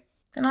Snowboy.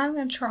 Then I'm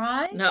going to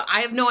try. No, I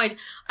have no idea.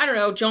 I don't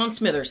know. John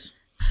Smithers.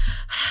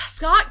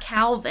 Scott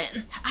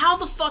Calvin. How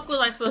the fuck was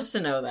I supposed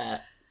to know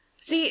that?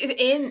 See,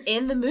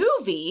 in the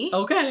movie...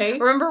 Okay.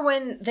 Remember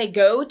when they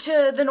go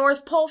to the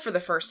North Pole for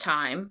the first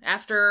time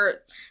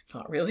after...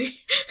 Not really.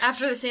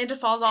 After the Santa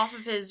falls off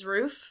of his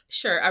roof?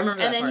 Sure, I remember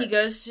that And then part. he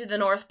goes to the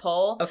North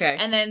Pole. Okay.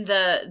 And then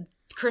the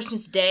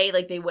Christmas Day,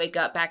 like, they wake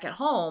up back at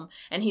home,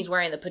 and he's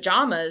wearing the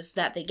pajamas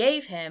that they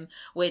gave him,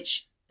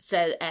 which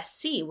said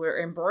SC,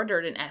 were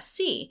embroidered in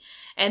SC.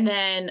 And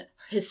then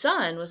his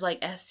son was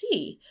like, SC,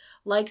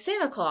 like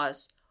Santa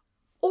Claus.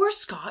 or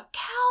Scott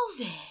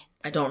Calvin?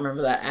 I don't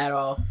remember that at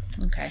all.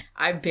 Okay.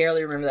 I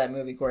barely remember that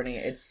movie, Courtney.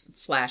 It's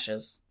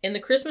flashes. In the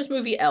Christmas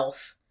movie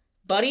Elf,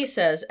 Buddy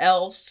says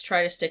elves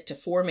try to stick to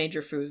 4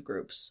 major food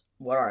groups.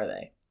 What are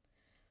they?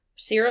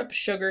 Syrup,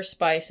 sugar,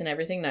 spice, and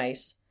everything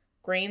nice.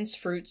 Grains,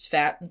 fruits,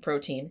 fat, and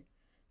protein.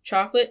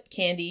 Chocolate,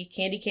 candy,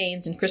 candy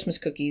canes, and Christmas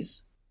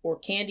cookies. Or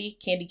candy,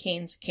 candy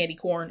canes, candy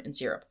corn, and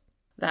syrup.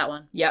 That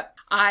one. Yep.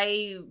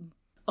 I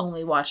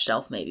only watched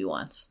Elf maybe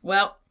once.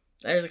 Well,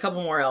 there's a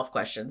couple more Elf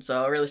questions,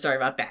 so I'm really sorry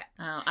about that.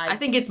 I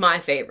think it's my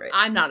favorite.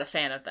 I'm not a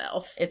fan of the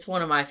Elf. It's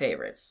one of my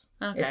favorites.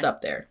 Okay. It's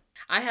up there.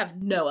 I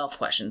have no Elf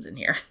questions in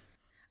here.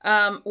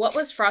 What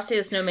was Frosty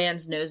the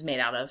Snowman's nose made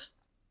out of?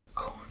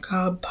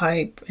 Corncob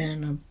pipe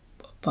and a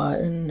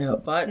button. No,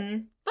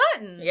 button.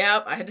 Button?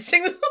 Yep, I had to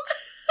sing this one.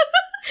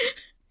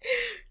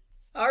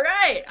 All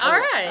right.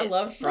 I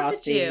love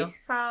Frosty. Look at you.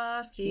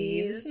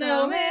 Frosty the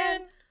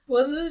Snowman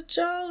was a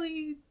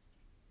jolly,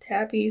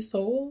 happy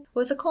soul.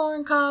 with a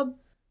corncob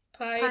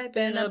Pipe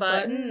and a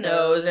button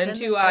nose and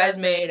 2 eyes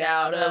made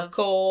out of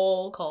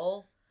coal.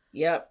 Coal.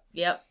 Yep.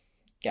 Yep.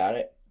 Got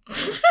it.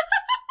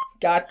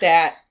 Got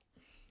that.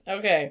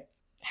 Okay.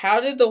 How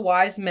did the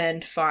wise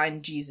men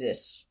find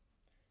Jesus?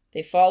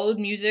 They followed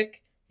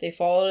music, they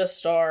followed a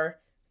star,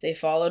 they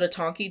followed a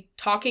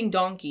talking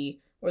donkey,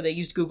 or they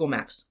used Google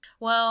Maps.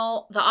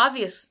 Well, the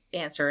obvious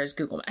answer is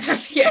Google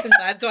Maps. Yes,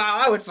 that's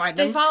how I would find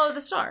them. They followed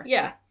the star.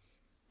 Yeah.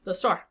 The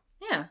star.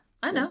 Yeah,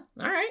 I know.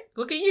 All right.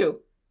 Look at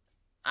you.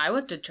 I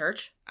went to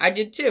church. I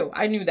did too.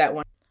 I knew that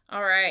one.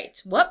 All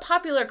right. What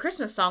popular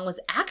Christmas song was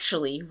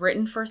actually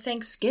written for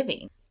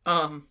Thanksgiving?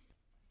 Can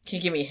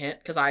you give me a hint?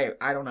 Because I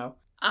don't know.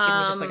 Give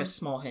me just like a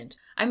small hint.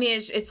 I mean,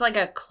 it's like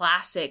a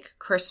classic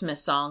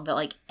Christmas song that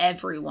like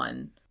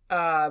everyone.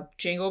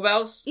 Jingle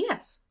Bells?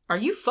 Yes. Are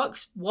you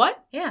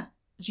what? Yeah.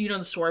 Do you know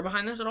the story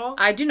behind this at all?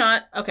 I do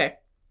not. Okay.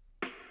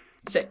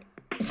 Sick.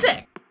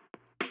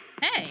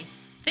 Hey,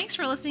 thanks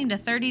for listening to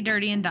 30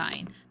 Dirty and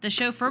Dying, the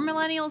show for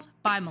millennials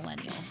by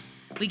millennials.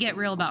 We get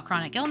real about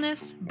chronic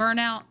illness,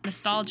 burnout,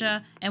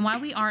 nostalgia, and why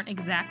we aren't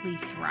exactly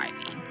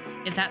thriving.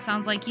 If that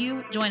sounds like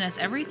you, join us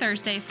every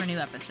Thursday for new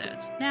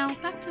episodes. Now,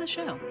 back to the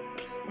show.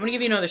 I'm going to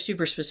give you another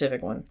super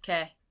specific one.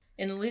 Okay.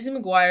 In the Lizzie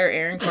McGuire,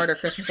 Aaron Carter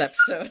Christmas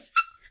episode,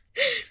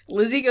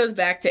 Lizzie goes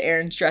back to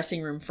Aaron's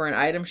dressing room for an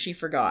item she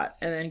forgot,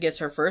 and then gets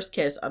her first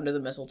kiss under the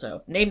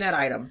mistletoe. Name that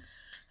item.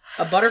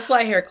 A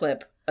butterfly hair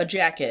clip, a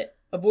jacket,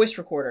 a voice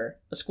recorder,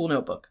 a school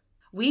notebook.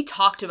 We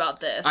talked about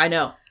this. I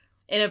know.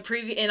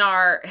 In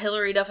our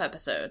Hillary Duff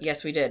episode.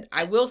 Yes, we did.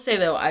 I will say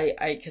though,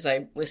 because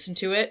I listened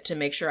to it to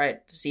make sure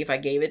to see if I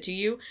gave it to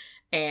you,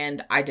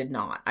 and I did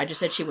not. I just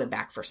said she went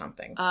back for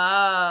something.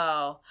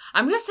 Oh.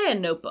 I'm going to say a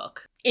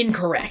notebook.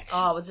 Incorrect.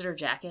 Oh, was it her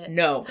jacket?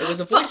 No, it was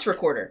a voice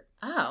recorder.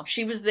 Oh.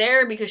 She was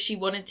there because she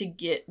wanted to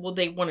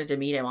they wanted to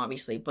meet him,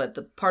 obviously, but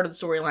the part of the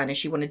storyline is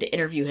she wanted to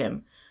interview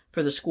him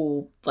for the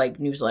school,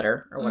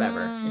 newsletter or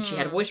whatever. And she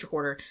had a voice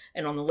recorder,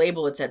 and on the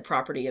label it said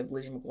property of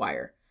Lizzie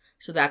McGuire.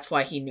 So that's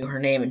why he knew her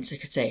name and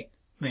could say,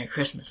 "Merry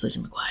Christmas,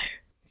 Lizzie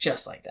McGuire."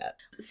 Just like that.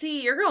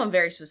 See, you're going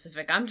very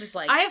specific. I'm just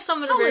like, I have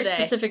some that are holiday. very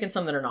specific and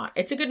some that are not.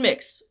 It's a good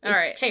mix. All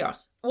right.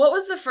 Chaos. What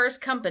was the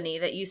first company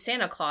that used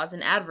Santa Claus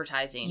in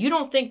advertising? You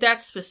don't think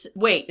that's specific?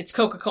 Wait, it's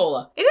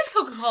Coca-Cola. It is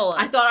Coca-Cola.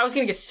 I thought I was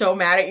going to get so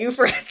mad at you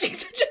for asking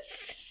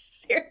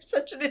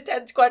such an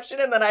intense question,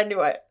 and then I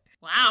knew it.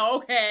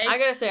 Wow, okay. I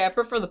gotta say, I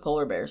prefer the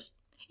polar bears.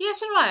 Yeah,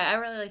 so do I. I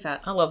really like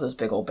that. I love those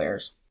big old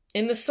bears.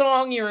 In the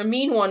song, "You're a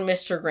Mean One,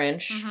 Mr.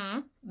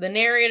 Grinch," the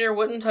narrator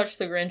wouldn't touch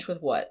the Grinch with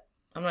what?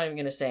 I'm not even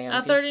going to say.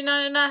 A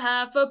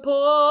 39.5 a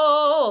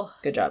pull.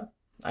 Good job.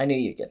 I knew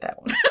you'd get that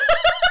one.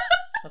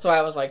 That's why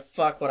I was like,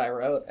 fuck what I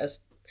wrote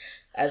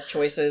as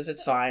choices.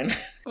 It's fine.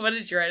 What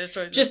did you write as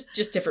choices?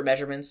 Just different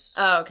measurements.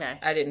 Oh, okay.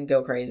 I didn't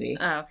go crazy.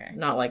 Oh, okay.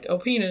 Not like, oh,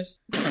 penis.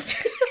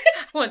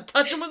 I want to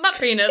touch him with my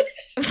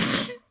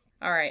penis.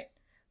 All right.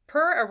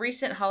 Per a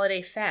recent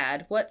holiday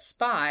fad, what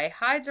spy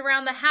hides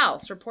around the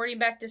house reporting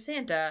back to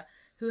Santa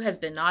who has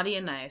been naughty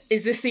and nice?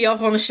 Is this the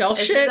Elf on the Shelf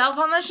This shit? is Elf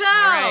on the Shelf.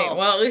 All right.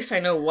 Well, at least I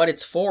know what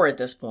it's for at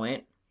this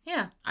point.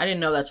 Yeah. I didn't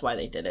know that's why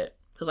they did it.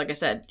 Because like I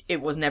said,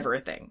 it was never a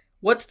thing.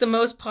 What's the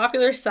most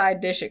popular side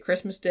dish at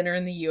Christmas dinner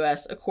in the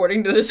U.S.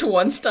 according to this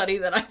one study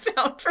that I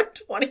found for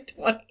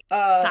 2020?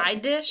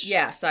 Side dish?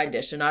 Yeah, side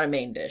dish, so not a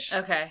main dish.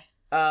 Okay.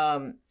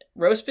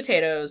 Roast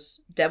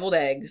potatoes, deviled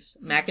eggs,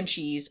 mac and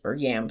cheese, or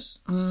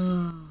yams.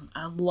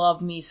 I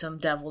love me some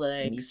deviled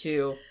eggs. Me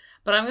too.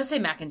 But I'm going to say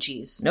mac and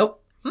cheese.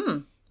 Nope.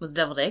 Was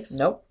deviled eggs?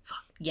 Nope. Fuck.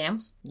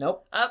 Yams?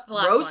 Nope. The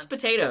last roast one.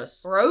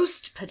 potatoes.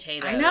 Roast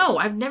potatoes. I know.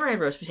 I've never had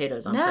roast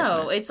potatoes on Christmas.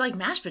 No, it's like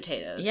mashed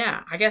potatoes.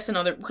 Yeah, I guess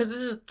because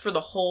this is for the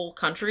whole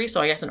country,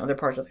 so I guess in other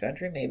parts of the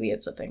country, maybe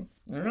it's a thing.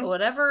 I don't know.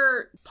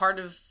 Whatever part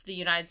of the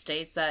United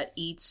States that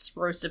eats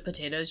roasted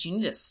potatoes, you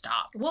need to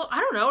stop. Well, I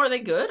don't know. Are they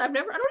good? I don't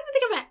even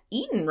think I've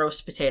eaten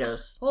roast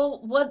potatoes.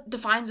 Well, what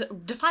define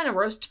a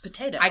roast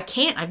potato? I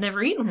can't. I've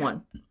never eaten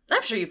one.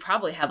 I'm sure you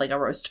probably had like a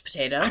roast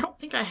potato. I don't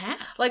think I have.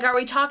 Like, are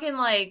we talking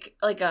like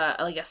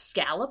a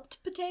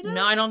scalloped potato?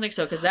 No, I don't think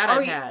so, because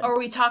I've had. Are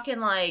we talking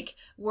like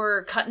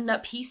we're cutting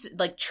up pieces,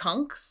 like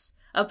chunks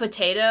a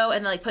potato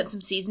and like putting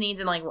some seasonings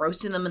and like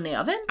roasting them in the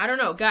oven? I don't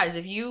know. Guys,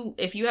 if you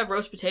have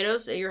roast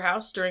potatoes at your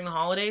house during the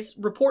holidays,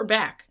 report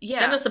back. Yeah.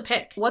 Send us a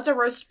pic. What's a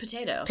roast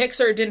potato?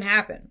 Pics or it didn't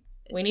happen.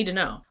 We need to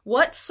know.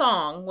 What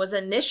song was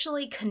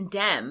initially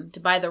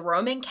condemned by the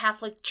Roman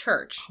Catholic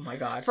Church oh my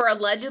God. for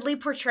allegedly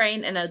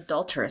portraying an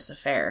adulterous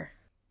affair?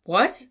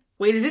 What?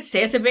 Wait, is it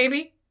Santa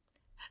Baby?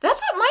 That's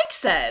what Mike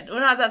said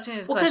when I was asking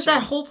his questions. Well, because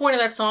that whole point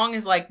of that song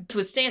is like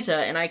with Santa,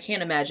 and I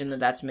can't imagine that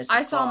that's Mrs.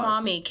 I saw Claus.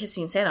 Mommy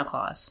kissing Santa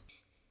Claus.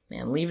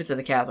 Man, leave it to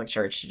the Catholic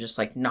Church to just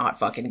like not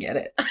fucking get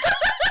it.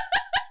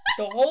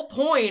 The whole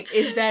point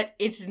is that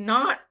it's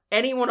not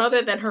anyone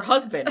other than her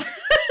husband.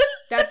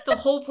 That's the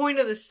whole point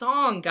of the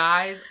song,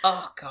 guys.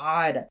 Oh,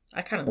 God.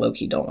 I kind of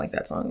low-key don't like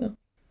that song, though.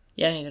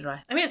 Yeah, neither do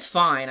I. I mean, it's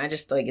fine. I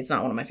just, like, it's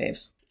not one of my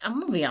faves. I'm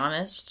gonna be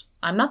honest.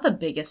 I'm not the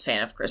biggest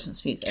fan of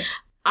Christmas music.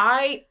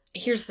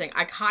 Here's the thing.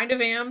 I kind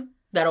of am.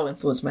 That'll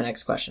influence my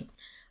next question.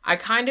 I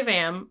kind of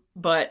am,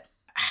 but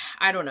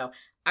I don't know.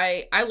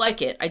 I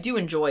like it. I do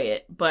enjoy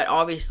it, but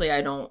obviously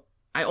I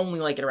only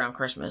like it around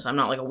Christmas. I'm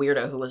not like a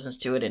weirdo who listens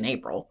to it in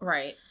April.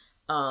 Right.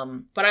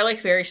 But I like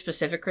very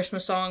specific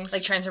Christmas songs.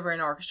 Like Trans-Siberian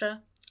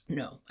Orchestra?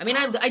 No. I mean,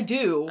 I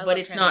do, but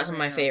it's not some of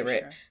my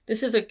favorite.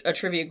 This is a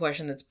trivia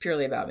question that's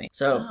purely about me.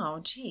 So, oh,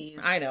 jeez.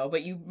 I know,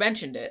 but you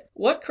mentioned it.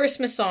 What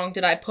Christmas song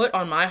did I put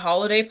on my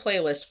holiday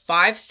playlist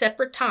 5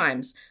 separate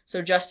times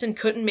so Justin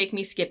couldn't make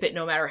me skip it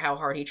no matter how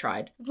hard he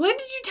tried? When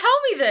did you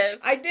tell me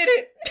this? I did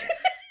it.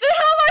 Then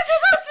how am I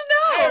supposed to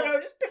know? I don't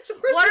know, just pick some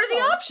Christmas What are the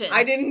songs. options?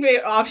 I didn't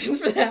make options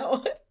for that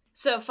one.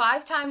 So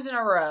 5 times in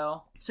a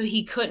row, so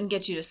he couldn't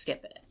get you to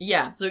skip it.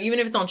 Yeah, so even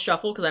if it's on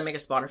shuffle, because I make a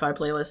Spotify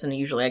playlist and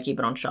usually I keep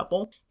it on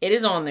shuffle, it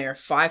is on there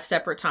 5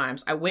 separate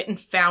times. I went and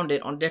found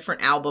it on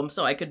different albums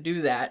so I could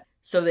do that,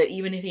 so that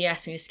even if he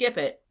asks me to skip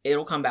it,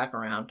 it'll come back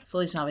around.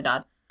 Feliz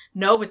Navidad.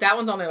 No, but that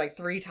one's on there like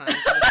 3 times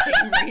for the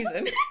same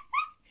reason.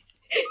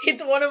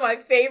 It's one of my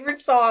favorite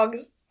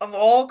songs of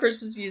all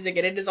Christmas music,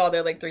 and it is on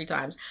there like 3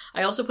 times.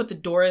 I also put the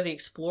Dora the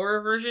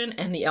Explorer version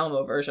and the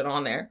Elmo version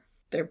on there.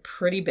 They're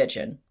pretty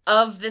bitchin'.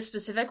 Of this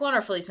specific one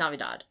or Feliz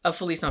Navidad? Of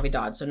Feliz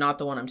Navidad, so not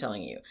the one I'm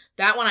telling you.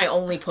 That one I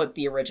only put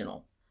the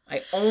original.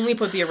 I only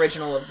put the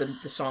original of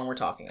the song we're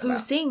talking about. Who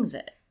sings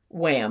it?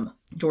 Wham.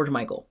 George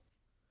Michael.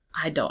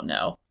 I don't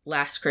know.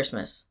 Last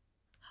Christmas.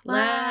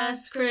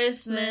 Last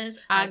Christmas,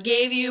 I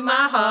gave you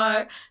my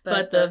heart,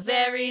 but the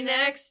very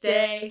next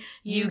day,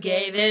 you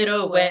gave it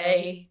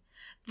away.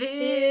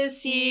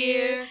 This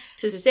year,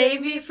 to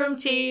save me from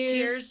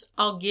tears,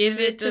 I'll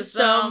give it to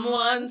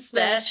someone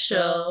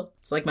special.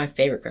 It's like my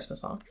favorite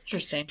Christmas song.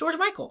 Interesting. George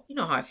Michael. You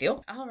know how I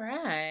feel. All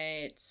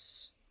right.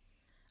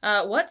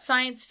 What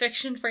science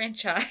fiction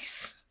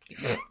franchise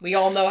We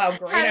all know how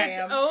great I had its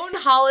am. own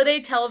holiday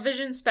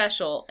television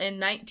special in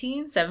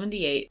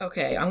 1978?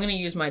 Okay, I'm going to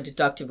use my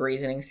deductive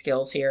reasoning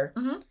skills here.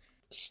 Mm-hmm.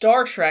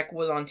 Star Trek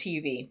was on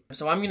TV,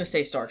 so I'm going to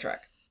say Star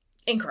Trek.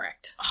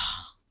 Incorrect.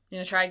 You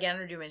want to try again,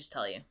 or do you want me to just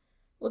tell you?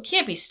 Well, it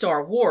can't be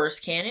Star Wars,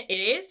 can it? It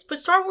is? But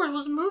Star Wars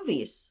was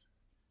movies.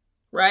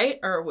 Right?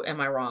 Or am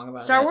I wrong about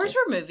that? Star Wars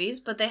were movies,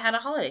 but they had a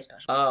holiday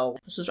special. Oh,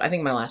 this is, I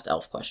think, my last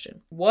elf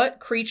question.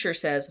 What creature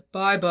says,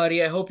 "Bye,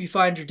 buddy, I hope you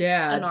find your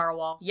dad"? A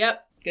narwhal.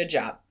 Yep, good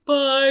job.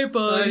 Bye,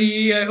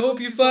 buddy, I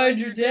hope you find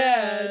your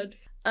dad.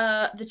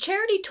 The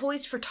charity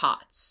Toys for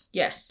Tots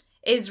Yes.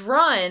 is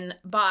run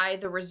by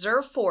the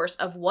reserve force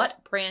of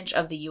what branch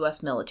of the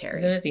U.S. military?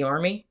 Isn't it the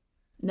Army?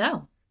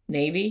 No.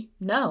 Navy?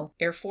 No.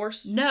 Air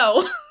Force?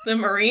 No. The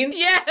Marines?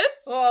 Yes!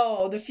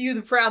 Oh, the few,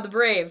 the proud, the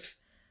brave.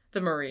 The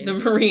Marines.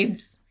 The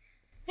Marines.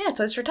 Yeah,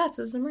 Toys for Tots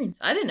is the Marines.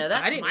 I didn't know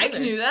that. I didn't Mike either.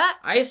 knew that.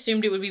 I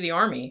assumed it would be the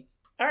Army.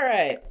 All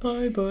right.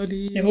 Bye,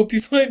 buddy. I hope you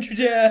find your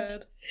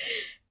dad.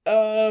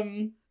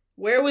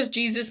 Where was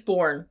Jesus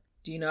born?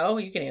 Do you know?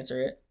 You can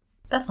answer it.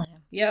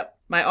 Bethlehem. Yep.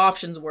 My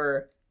options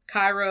were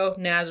Cairo,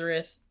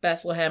 Nazareth,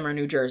 Bethlehem, or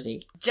New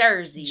Jersey.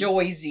 Jersey.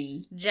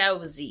 Joyzy.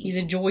 Josie. He's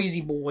a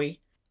Joyzy boy.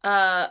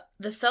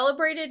 The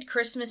celebrated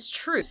Christmas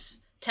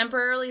truce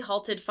temporarily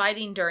halted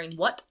fighting during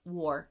what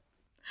war?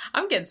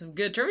 I'm getting some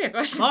good trivia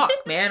questions.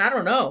 Fuck, man. I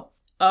don't know.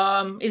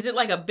 Is it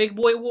like a big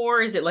boy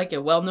war? Is it like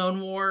a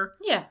well-known war?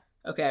 Yeah.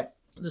 Okay.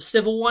 The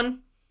Civil one?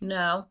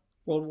 No.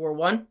 World War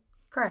One?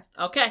 Correct.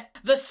 Okay.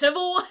 The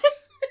Civil one?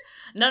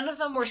 None of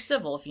them were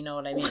civil, if you know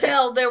what I mean.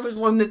 Well, there was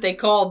one that they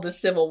called the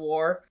Civil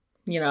War.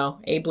 You know,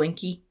 Abe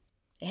Linky.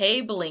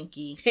 Hey,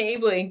 Blinky. Hey,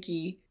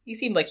 Blinky. He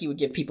seemed like he would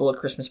give people a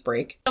Christmas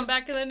break. Come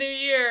back in the new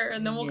year,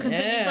 and then we'll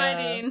continue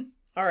fighting.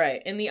 All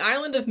right. In the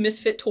Island of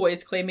Misfit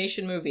Toys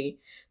claymation movie,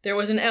 there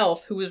was an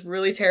elf who was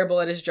really terrible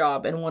at his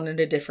job and wanted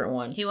a different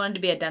one. He wanted to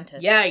be a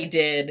dentist. Yeah, he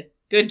did.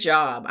 Good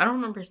job. I don't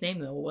remember his name,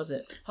 though. What was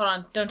it? Hold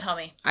on. Don't tell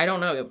me. I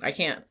don't know. I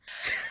can't.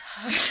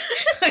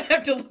 I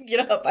have to look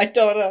it up. I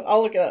don't know.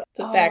 I'll look it up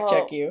to fact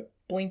check you.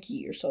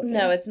 Blinky or something.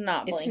 No, it's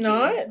not Blinky. It's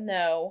not?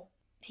 No.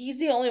 He's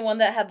the only one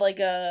that had, like,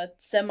 a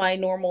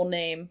semi-normal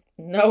name.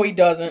 No, he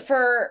doesn't.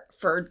 For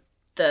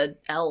the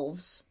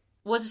elves.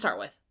 What does it start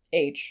with?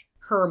 H.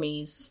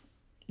 Hermes.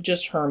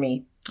 Just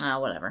Hermie.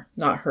 Whatever.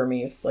 Not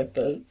Hermes, like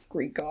the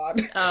Greek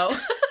god. Oh.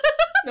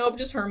 Nope,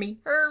 just Hermie.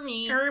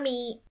 Hermie.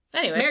 Hermie.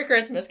 Anyway. Merry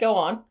Christmas. Go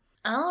on.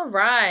 All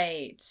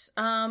right.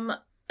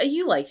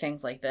 You like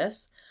things like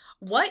this.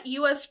 What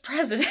U.S.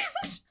 president...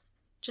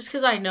 Just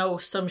because I know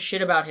some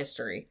shit about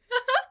history.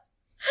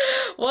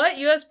 What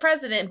U.S.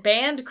 president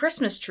banned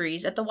Christmas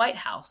trees at the White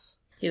House?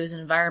 He was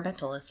an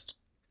environmentalist.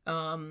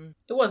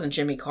 It wasn't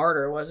Jimmy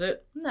Carter, was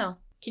it? No.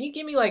 Can you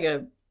give me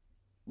a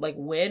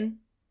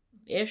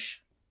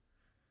win-ish?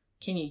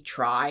 Can you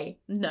try?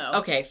 No.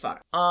 Okay,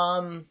 fuck.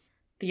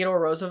 Theodore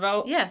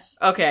Roosevelt? Yes.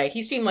 Okay,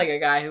 he seemed like a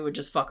guy who would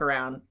just fuck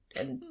around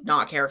and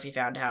not care if he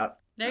found out.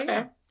 There you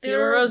go.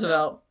 Theodore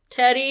Roosevelt.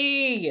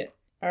 Teddy!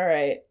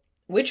 Alright.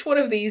 Which one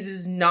of these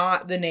is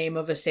not the name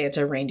of a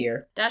Santa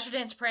reindeer? Dasher,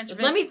 Dancer, Prancer,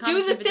 Vixen, Let me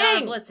do the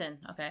thing! Blitzen.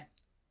 Okay.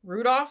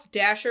 Rudolph,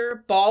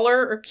 Dasher,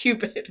 Baller, or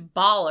Cupid?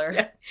 Baller.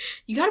 Yeah.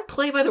 You gotta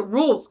play by the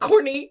rules,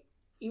 Courtney.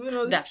 Even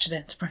though this... Dasher,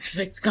 Dancer, Prancer,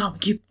 Vixen,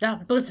 Comet, Cupid,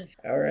 Donner, Blitzen.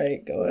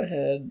 Alright, go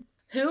ahead.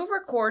 Who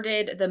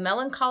recorded the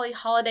melancholy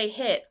holiday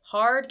hit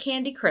Hard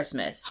Candy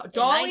Christmas?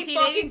 Dolly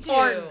fucking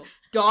Parton.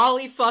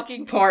 Dolly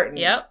fucking Parton.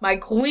 Yep. My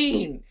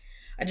queen.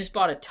 I just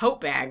bought a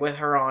tote bag with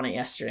her on it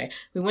yesterday.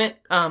 We went,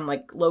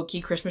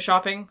 low-key Christmas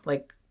shopping.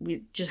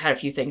 We just had a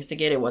few things to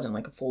get. It wasn't,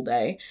 a full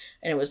day.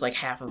 And it was,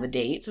 half of a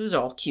date. So it was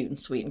all cute and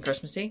sweet and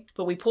Christmassy.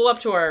 But we pull up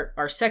to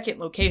our second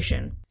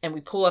location, and we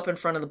pull up in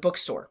front of the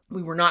bookstore.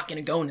 We were not going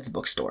to go into the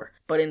bookstore.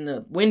 But in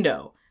the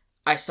window,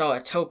 I saw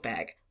a tote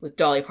bag with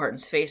Dolly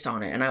Parton's face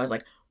on it. And I was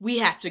like, we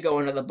have to go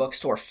into the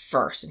bookstore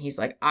first. And he's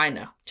like, I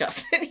know,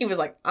 Justin. He was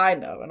like, I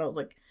know. And I was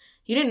like,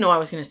 he didn't know I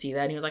was going to see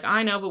that. And he was like,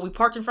 I know, but we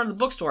parked in front of the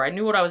bookstore. I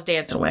knew what I was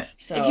dancing with.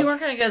 So, if you weren't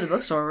going to go to the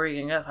bookstore, where were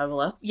you going to go? Five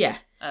Below? Yeah.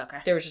 Oh, okay.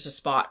 There was just a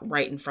spot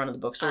right in front of the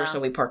bookstore, so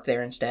we parked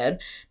there instead.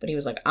 But he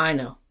was like, I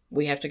know.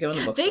 We have to go in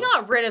the bookstore. They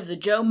got rid of the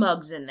Joe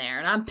Muggs in there,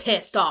 and I'm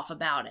pissed off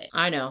about it.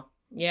 I know.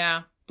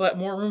 Yeah. But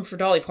more room for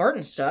Dolly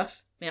Parton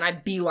stuff. Man, I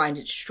beelined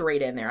it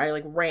straight in there. I,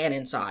 ran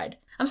inside.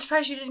 I'm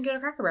surprised you didn't go to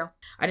Cracker Barrel.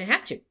 I didn't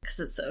have to. Because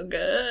it's so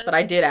good. But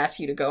I did ask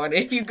you to go in.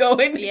 If you go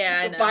in,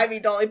 yeah, to buy me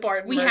Dolly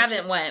Parton We merch.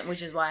 haven't went,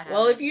 which is why I haven't.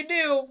 Well, if you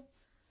do,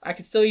 I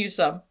could still use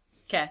some.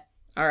 Okay.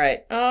 All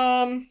right.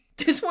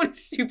 This one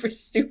is super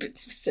stupid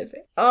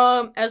specific.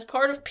 As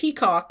part of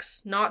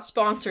Peacock's, not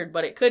sponsored,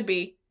 but it could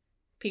be,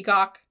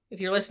 Peacock,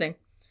 if you're listening.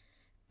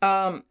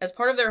 As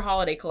part of their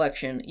holiday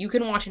collection, you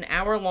can watch an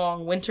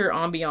hour-long winter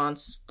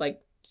ambiance,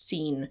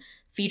 scene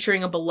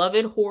featuring a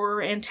beloved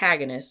horror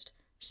antagonist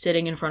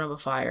sitting in front of a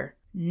fire.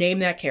 Name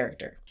that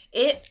character.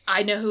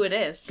 I know who it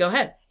is. Go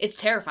ahead.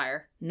 It's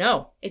Terrifier.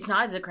 No. It's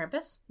not. Is it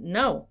Krampus?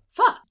 No.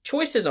 Fuck.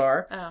 Choices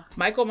are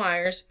Michael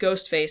Myers,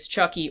 Ghostface,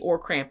 Chucky,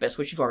 or Krampus,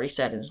 which you've already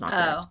said and is not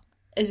correct.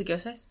 Is it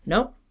Ghostface?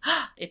 Nope.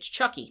 It's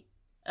Chucky.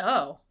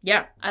 Oh.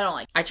 Yeah. I don't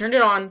like it. I turned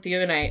it on the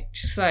other night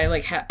just because I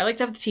like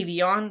to have the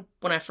TV on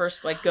when I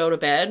first go to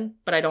bed,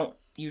 but I don't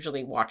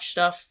usually watch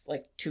stuff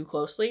too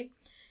closely.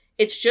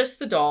 It's just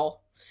the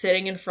doll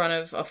sitting in front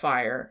of a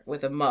fire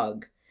with a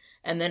mug,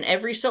 and then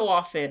every so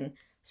often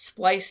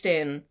spliced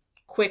in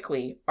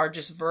quickly are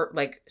just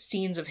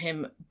scenes of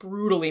him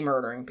brutally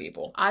murdering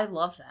people. I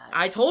love that.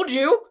 I told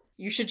you.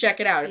 You should check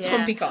it out. It's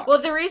on Peacock.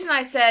 Well, the reason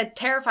I said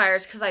Terrifier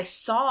is because I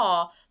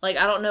saw, I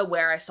don't know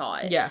where I saw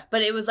it. Yeah.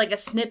 But it was a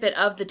snippet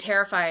of the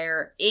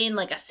Terrifier in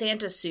a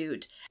Santa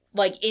suit,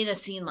 in a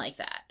scene like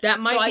that.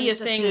 That might be a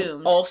thing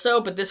assumed. Also,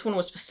 but this one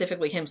was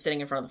specifically him sitting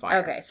in front of the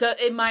fire. Okay, so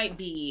it might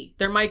be.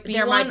 There might be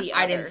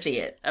I didn't see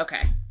it.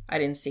 Okay. I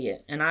didn't see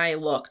it. And I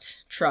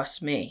looked.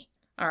 Trust me.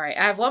 All right.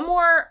 I have one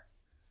more,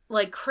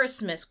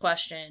 Christmas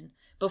question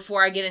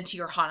before I get into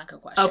your Hanukkah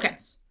questions. Okay.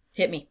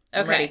 Hit me.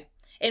 I'm okay. ready.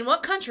 In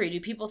what country do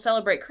people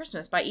celebrate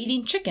Christmas by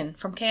eating chicken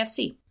from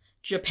KFC?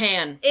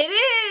 Japan. It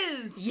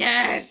is!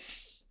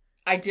 Yes!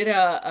 I did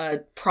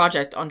a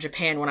project on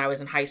Japan when I was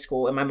in high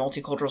school in my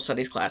multicultural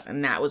studies class,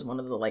 and that was one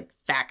of the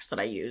facts that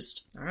I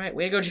used. All right,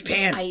 way to go,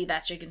 Japan. I eat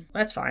that chicken.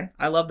 That's fine.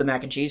 I love the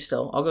mac and cheese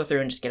still. I'll go through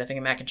and just get a thing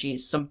of mac and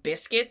cheese. Some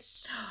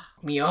biscuits.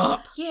 Me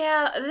up.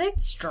 Yeah,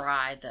 it's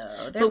dry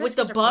though. But with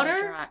the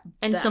butter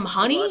and some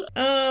honey?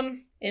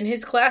 In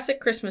his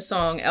classic Christmas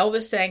song,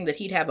 Elvis sang that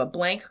he'd have a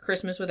blank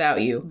Christmas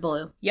without you.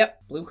 Blue.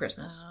 Yep, Blue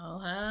Christmas. I'll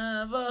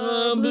have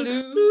a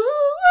blue.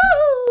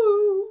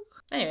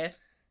 Anyways.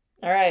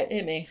 All right,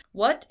 hit me.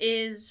 What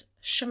is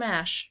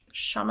shamash?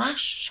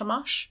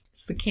 Shamash?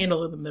 It's the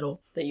candle in the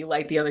middle that you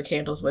light the other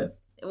candles with.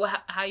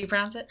 How you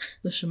pronounce it?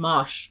 The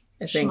shamash,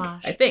 I think.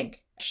 Shamash. I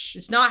think.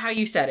 It's not how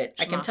you said it.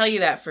 Shamash. I can tell you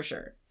that for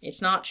sure.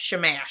 It's not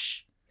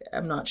shamash.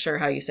 I'm not sure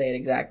how you say it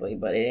exactly,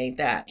 but it ain't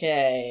that.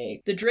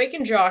 Okay. The Drake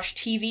and Josh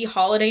TV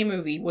holiday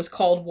movie was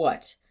called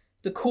what?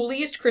 The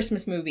Coolest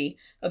Christmas Movie,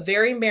 A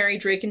Very Merry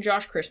Drake and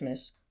Josh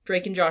Christmas,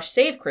 Drake and Josh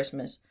Save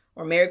Christmas,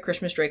 or Merry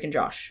Christmas Drake and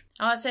Josh?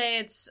 I want to say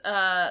it's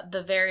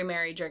The Very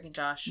Merry Drake and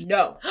Josh.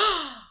 No.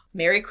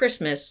 Merry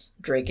Christmas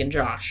Drake and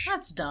Josh.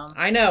 That's dumb.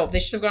 I know. They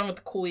should have gone with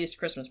the Coolest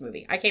Christmas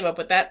Movie. I came up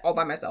with that all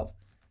by myself.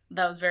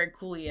 That was very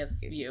coolly of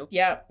you.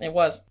 Yeah, it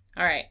was.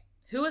 All right.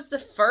 Who was the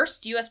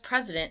first U.S.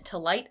 president to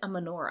light a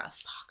menorah?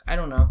 Fuck, I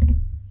don't know.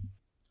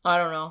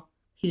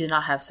 He did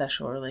not have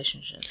sexual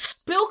relationships.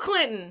 Bill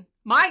Clinton!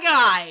 My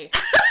guy!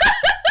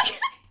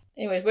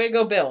 Anyways, way to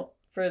go, Bill,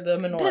 for the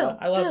menorah.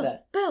 I love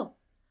that. Bill.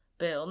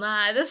 Bill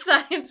Nye, the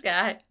science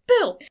guy.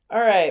 Bill. All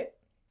right.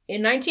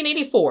 In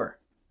 1984,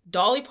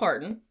 Dolly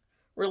Parton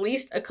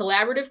released a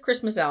collaborative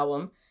Christmas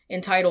album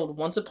entitled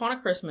Once Upon a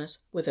Christmas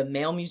with a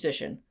male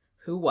musician.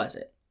 Who was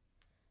it?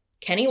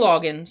 Kenny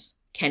Loggins,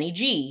 Kenny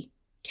G,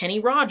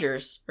 Kenny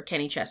Rogers, or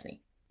Kenny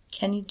Chesney?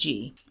 Kenny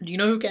G. Do you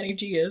know who Kenny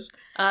G is?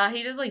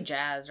 He does like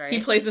jazz, right? He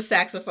plays the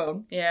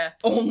saxophone. Yeah.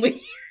 Only.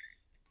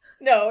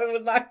 No, it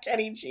was not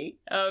Kenny G.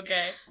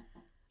 Okay.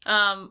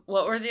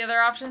 What were the other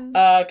options?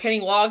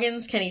 Kenny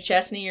Loggins, Kenny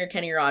Chesney, or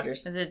Kenny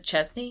Rogers? Is it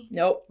Chesney?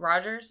 Nope.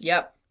 Rogers?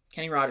 Yep.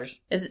 Kenny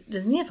Rogers.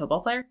 Isn't he a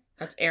football player?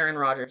 That's Aaron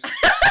Rodgers.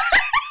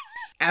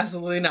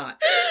 Absolutely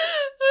not.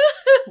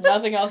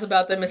 Nothing else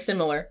about them is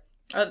similar.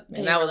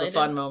 And that was a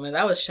fun moment.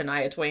 That was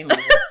Shania Twain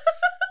level.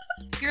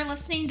 You're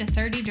listening to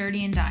 30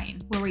 Dirty and Dying,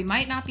 where we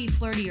might not be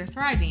flirty or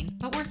thriving,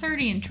 but we're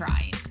 30 and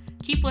trying.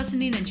 Keep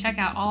listening and check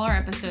out all our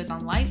episodes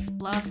on life,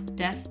 love,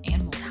 death,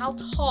 and more. How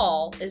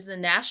tall is the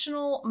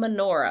National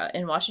Menorah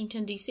in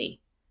Washington, D.C.?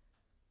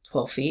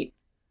 12 feet.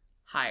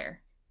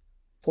 Higher.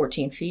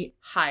 14 feet.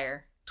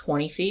 Higher.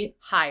 20 feet.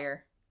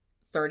 Higher.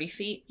 30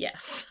 feet.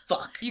 Yes.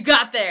 Fuck. You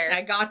got there.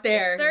 I got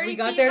there. It's 30 we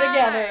got feet there high.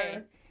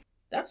 together.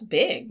 That's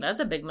big. That's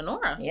a big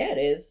menorah. Yeah, it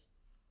is.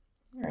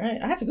 All right.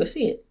 I have to go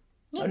see it.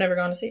 Yeah. I've never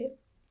gone to see it.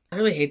 I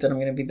really hate that I'm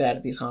going to be bad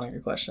at these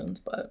Hanukkah questions,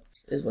 but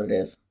it is what it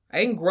is. I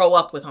didn't grow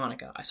up with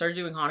Hanukkah. I started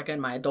doing Hanukkah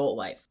in my adult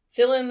life.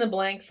 Fill in the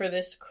blank for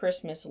this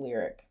Christmas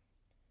lyric.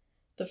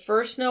 The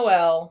first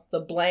Noel,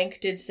 the blank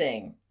did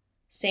sing.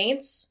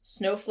 Saints,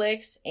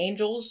 snowflakes,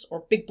 angels,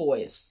 or big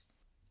boys?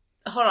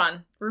 Hold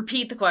on.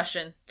 Repeat the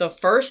question. The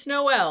first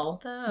Noel,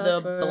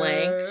 the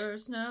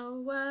first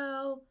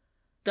Noel.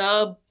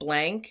 The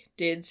blank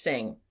did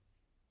sing.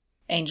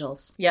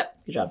 Angels.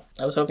 Yep, good job.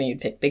 I was hoping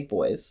you'd pick big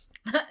boys.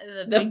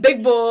 the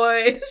big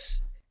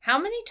boys. How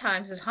many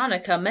times is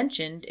Hanukkah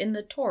mentioned in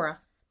the Torah?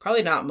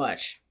 Probably not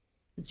much.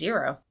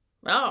 0.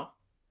 Oh.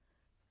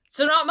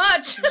 So not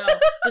much. No.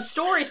 The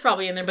story's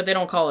probably in there, but they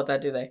don't call it that,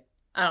 do they?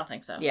 I don't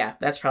think so. Yeah,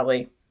 that's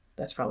probably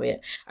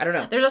it. I don't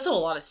know. There's also a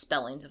lot of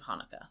spellings of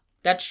Hanukkah.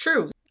 That's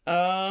true.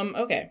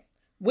 Okay.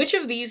 Which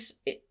of these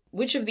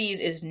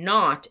is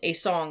not a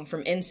song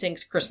from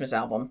NSYNC's Christmas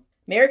album?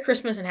 Merry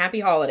Christmas and Happy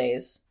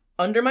Holidays,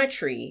 Under My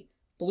Tree,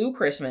 Blue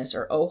Christmas,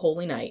 or Oh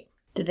Holy Night?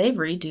 Did they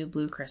redo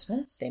Blue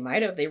Christmas? They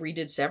might have. They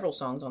redid several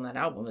songs on that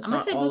album. It's I'm gonna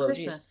not say all Blue of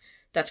Christmas. these.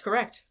 That's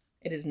correct.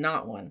 It is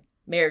not one.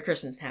 Merry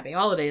Christmas and Happy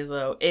Holidays,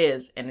 though,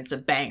 is, and it's a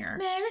banger.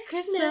 Merry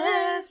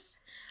Christmas,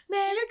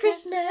 Merry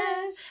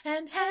Christmas,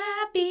 and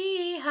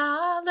Happy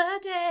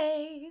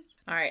Holidays.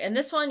 All right, and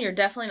this one you're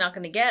definitely not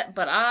going to get,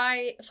 but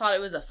I thought it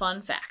was a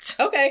fun fact.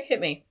 Okay, hit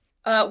me.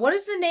 What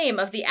is the name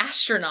of the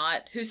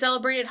astronaut who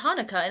celebrated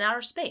Hanukkah in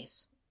outer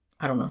space?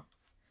 I don't know.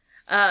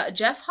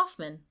 Jeff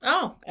Hoffman.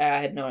 Oh, I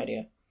had no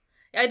idea.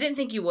 I didn't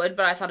think you would,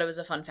 but I thought it was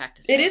a fun fact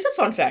to say. It is a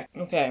fun fact.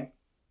 Okay.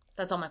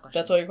 That's all my questions.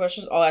 That's all your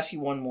questions? I'll ask you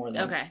one more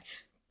then. Okay.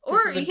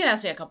 Or you can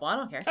ask me a couple. I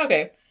don't care.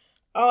 Okay.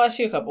 I'll ask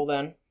you a couple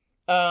then.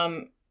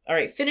 All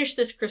right. Finish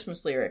this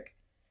Christmas lyric.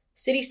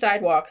 City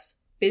sidewalks,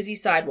 busy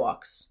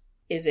sidewalks.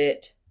 Is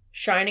it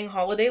shining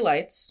holiday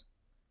lights,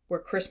 where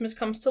Christmas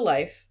comes to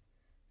life,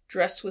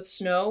 dressed with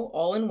snow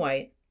all in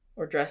white,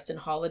 or dressed in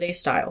holiday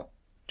style?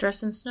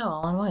 Dressed in snow,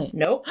 all in white.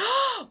 Nope.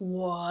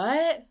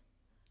 What?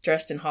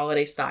 Dressed in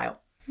holiday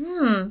style.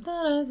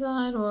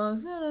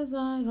 Sidewalks,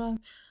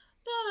 sidewalks.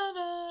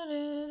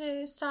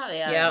 Style.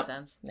 Yeah, that makes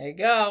sense. There you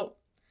go.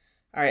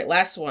 All right,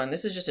 last one.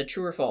 This is just a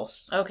true or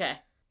false. Okay.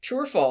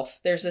 True or false?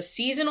 There's a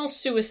seasonal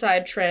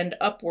suicide trend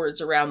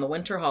upwards around the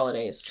winter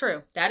holidays.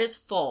 True. That is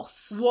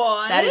false.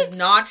 What? That is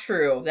not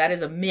true. That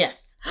is a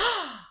myth.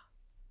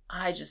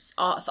 I just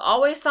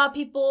always thought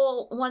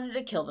people wanted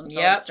to kill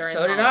themselves during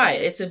so did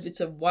holidays. I.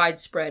 It's a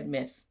widespread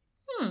myth.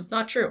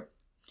 Not true.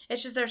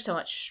 It's just there's so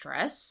much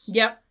stress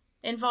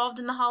involved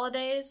in the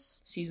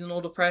holidays.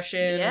 Seasonal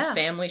depression,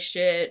 family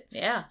shit.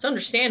 Yeah. It's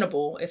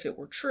understandable if it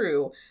were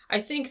true. I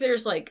think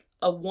there's like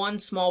a one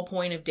small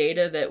point of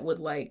data that would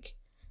like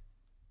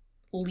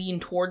lean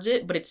towards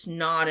it, but it's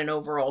not an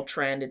overall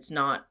trend. It's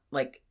not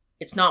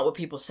what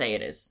people say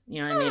it is.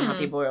 You know what I mean? How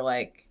people are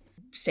like,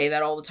 say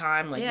that all the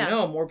time. Like,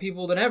 more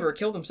people than ever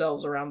kill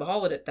themselves around the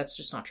holiday. That's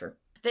just not true.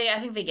 I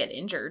think they get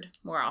injured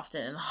more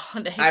often in the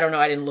holidays. I don't know.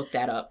 I didn't look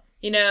that up.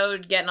 You know,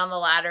 getting on the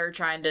ladder,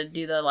 trying to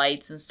do the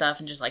lights and stuff,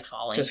 and just like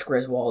falling. Just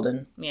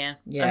Griswolden. Yeah.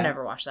 I've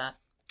never watched that.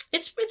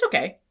 It's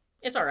okay.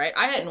 It's all right.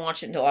 I hadn't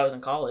watched it until I was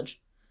in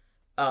college.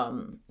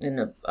 And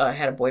I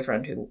had a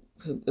boyfriend who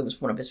it was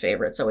one of his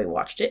favorites, so we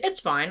watched it. It's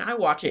fine. I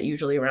watch it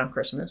usually around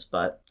Christmas,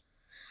 but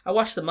I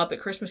watched The Muppet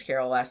Christmas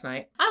Carol last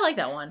night. I like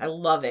that one. I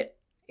love it.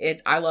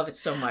 I love it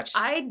so much.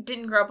 I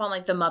didn't grow up on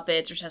like the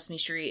Muppets or Sesame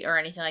Street or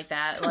anything like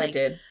that. I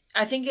did.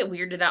 I think it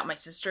weirded out my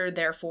sister,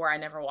 therefore I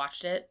never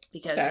watched it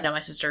because my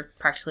sister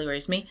practically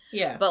raised me.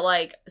 Yeah.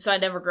 But so I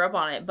never grew up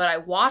on it, but I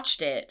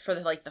watched it for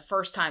the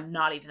first time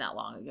not even that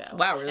long ago.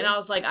 Wow, really? And I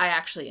was like, I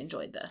actually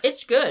enjoyed this.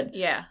 It's good.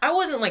 Yeah. I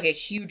wasn't like a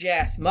huge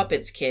ass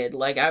Muppets kid,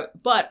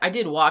 but I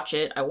did watch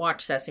it. I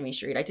watched Sesame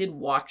Street. I did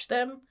watch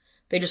them.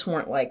 They just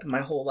weren't like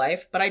my whole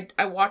life. But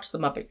I watched the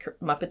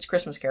Muppets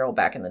Christmas Carol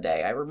back in the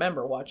day. I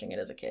remember watching it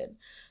as a kid.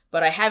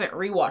 But I haven't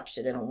rewatched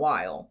it in a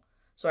while.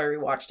 So I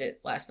rewatched it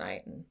last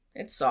night, and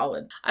it's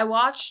solid. I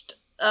watched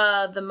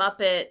the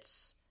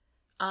Muppets.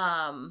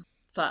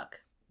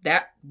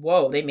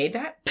 Whoa, they made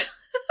that?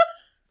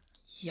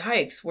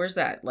 Yikes, where's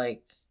that?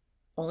 Like,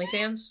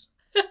 OnlyFans?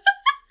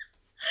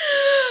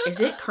 Is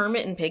it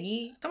Kermit and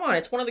Piggy? Come on,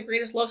 it's one of the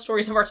greatest love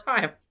stories of our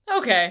time.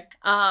 Okay.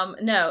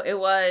 No, it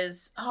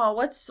was... Oh,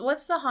 what's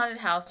the haunted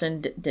house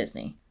in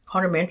Disney?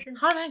 Haunted Mansion?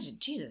 Haunted Mansion,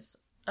 Jesus.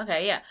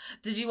 Okay, yeah.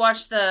 Did you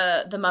watch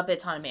the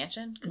Muppets Haunted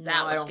Mansion? Because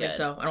that was I don't think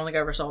so. I don't think I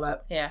ever saw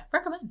that. Yeah,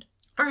 recommend.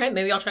 All right,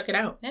 maybe I'll check it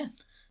out. Yeah.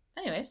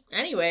 Anyways,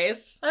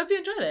 I hope you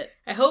enjoyed it.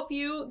 I hope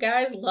you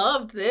guys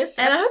loved this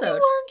and episode. I hope you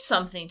learned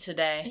something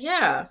today.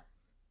 Yeah.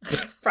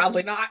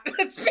 Probably not.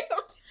 Let's be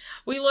honest.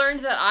 We learned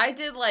that I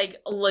did, like,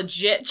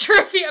 legit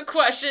trivia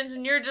questions,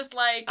 and you're just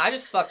like... I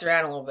just fucked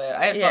around a little bit.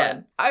 I had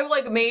fun. I,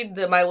 like, made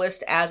my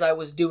list as I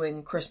was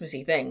doing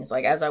Christmassy things.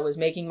 Like, as I was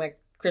making my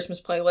Christmas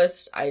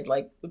playlist,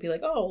 would be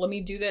like, oh, let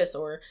me do this.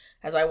 Or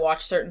as I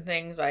watched certain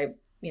things, I,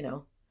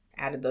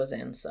 added those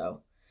in.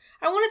 So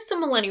I wanted some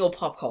millennial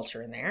pop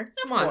culture in there.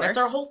 Come on, that's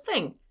our whole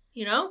thing,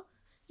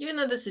 Even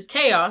though this is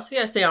chaos, we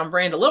gotta stay on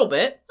brand a little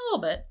bit. A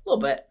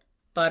little bit.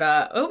 But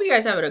I hope you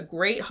guys have a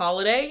great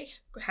holiday.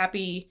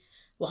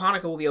 Well,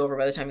 Hanukkah will be over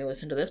by the time you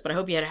listen to this, but I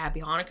hope you had a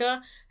happy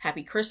Hanukkah,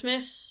 happy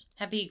Christmas.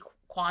 Happy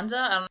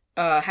Kwanzaa.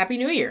 Happy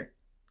New Year.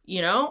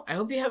 I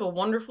hope you have a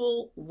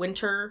wonderful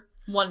winter.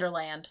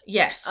 Wonderland.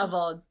 Yes. Of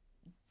a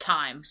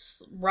time.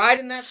 Ride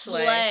in that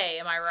sleigh. Slay,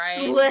 am I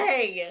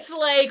right?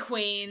 Slay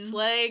queens.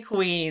 Slay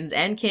queens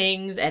and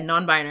kings and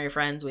non-binary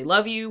friends. We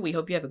love you. We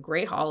hope you have a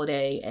great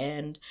holiday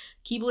and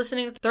keep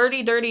listening to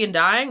 30, Dirty, and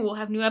Dying. We'll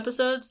have new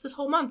episodes this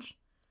whole month.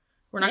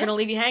 We're not going to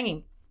leave you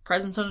hanging.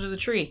 Presents under the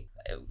tree.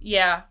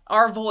 Yeah,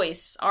 our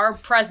voice, our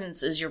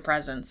presence is your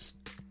presence.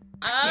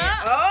 We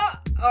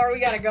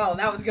gotta go.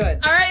 That was good.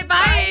 All right,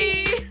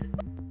 bye.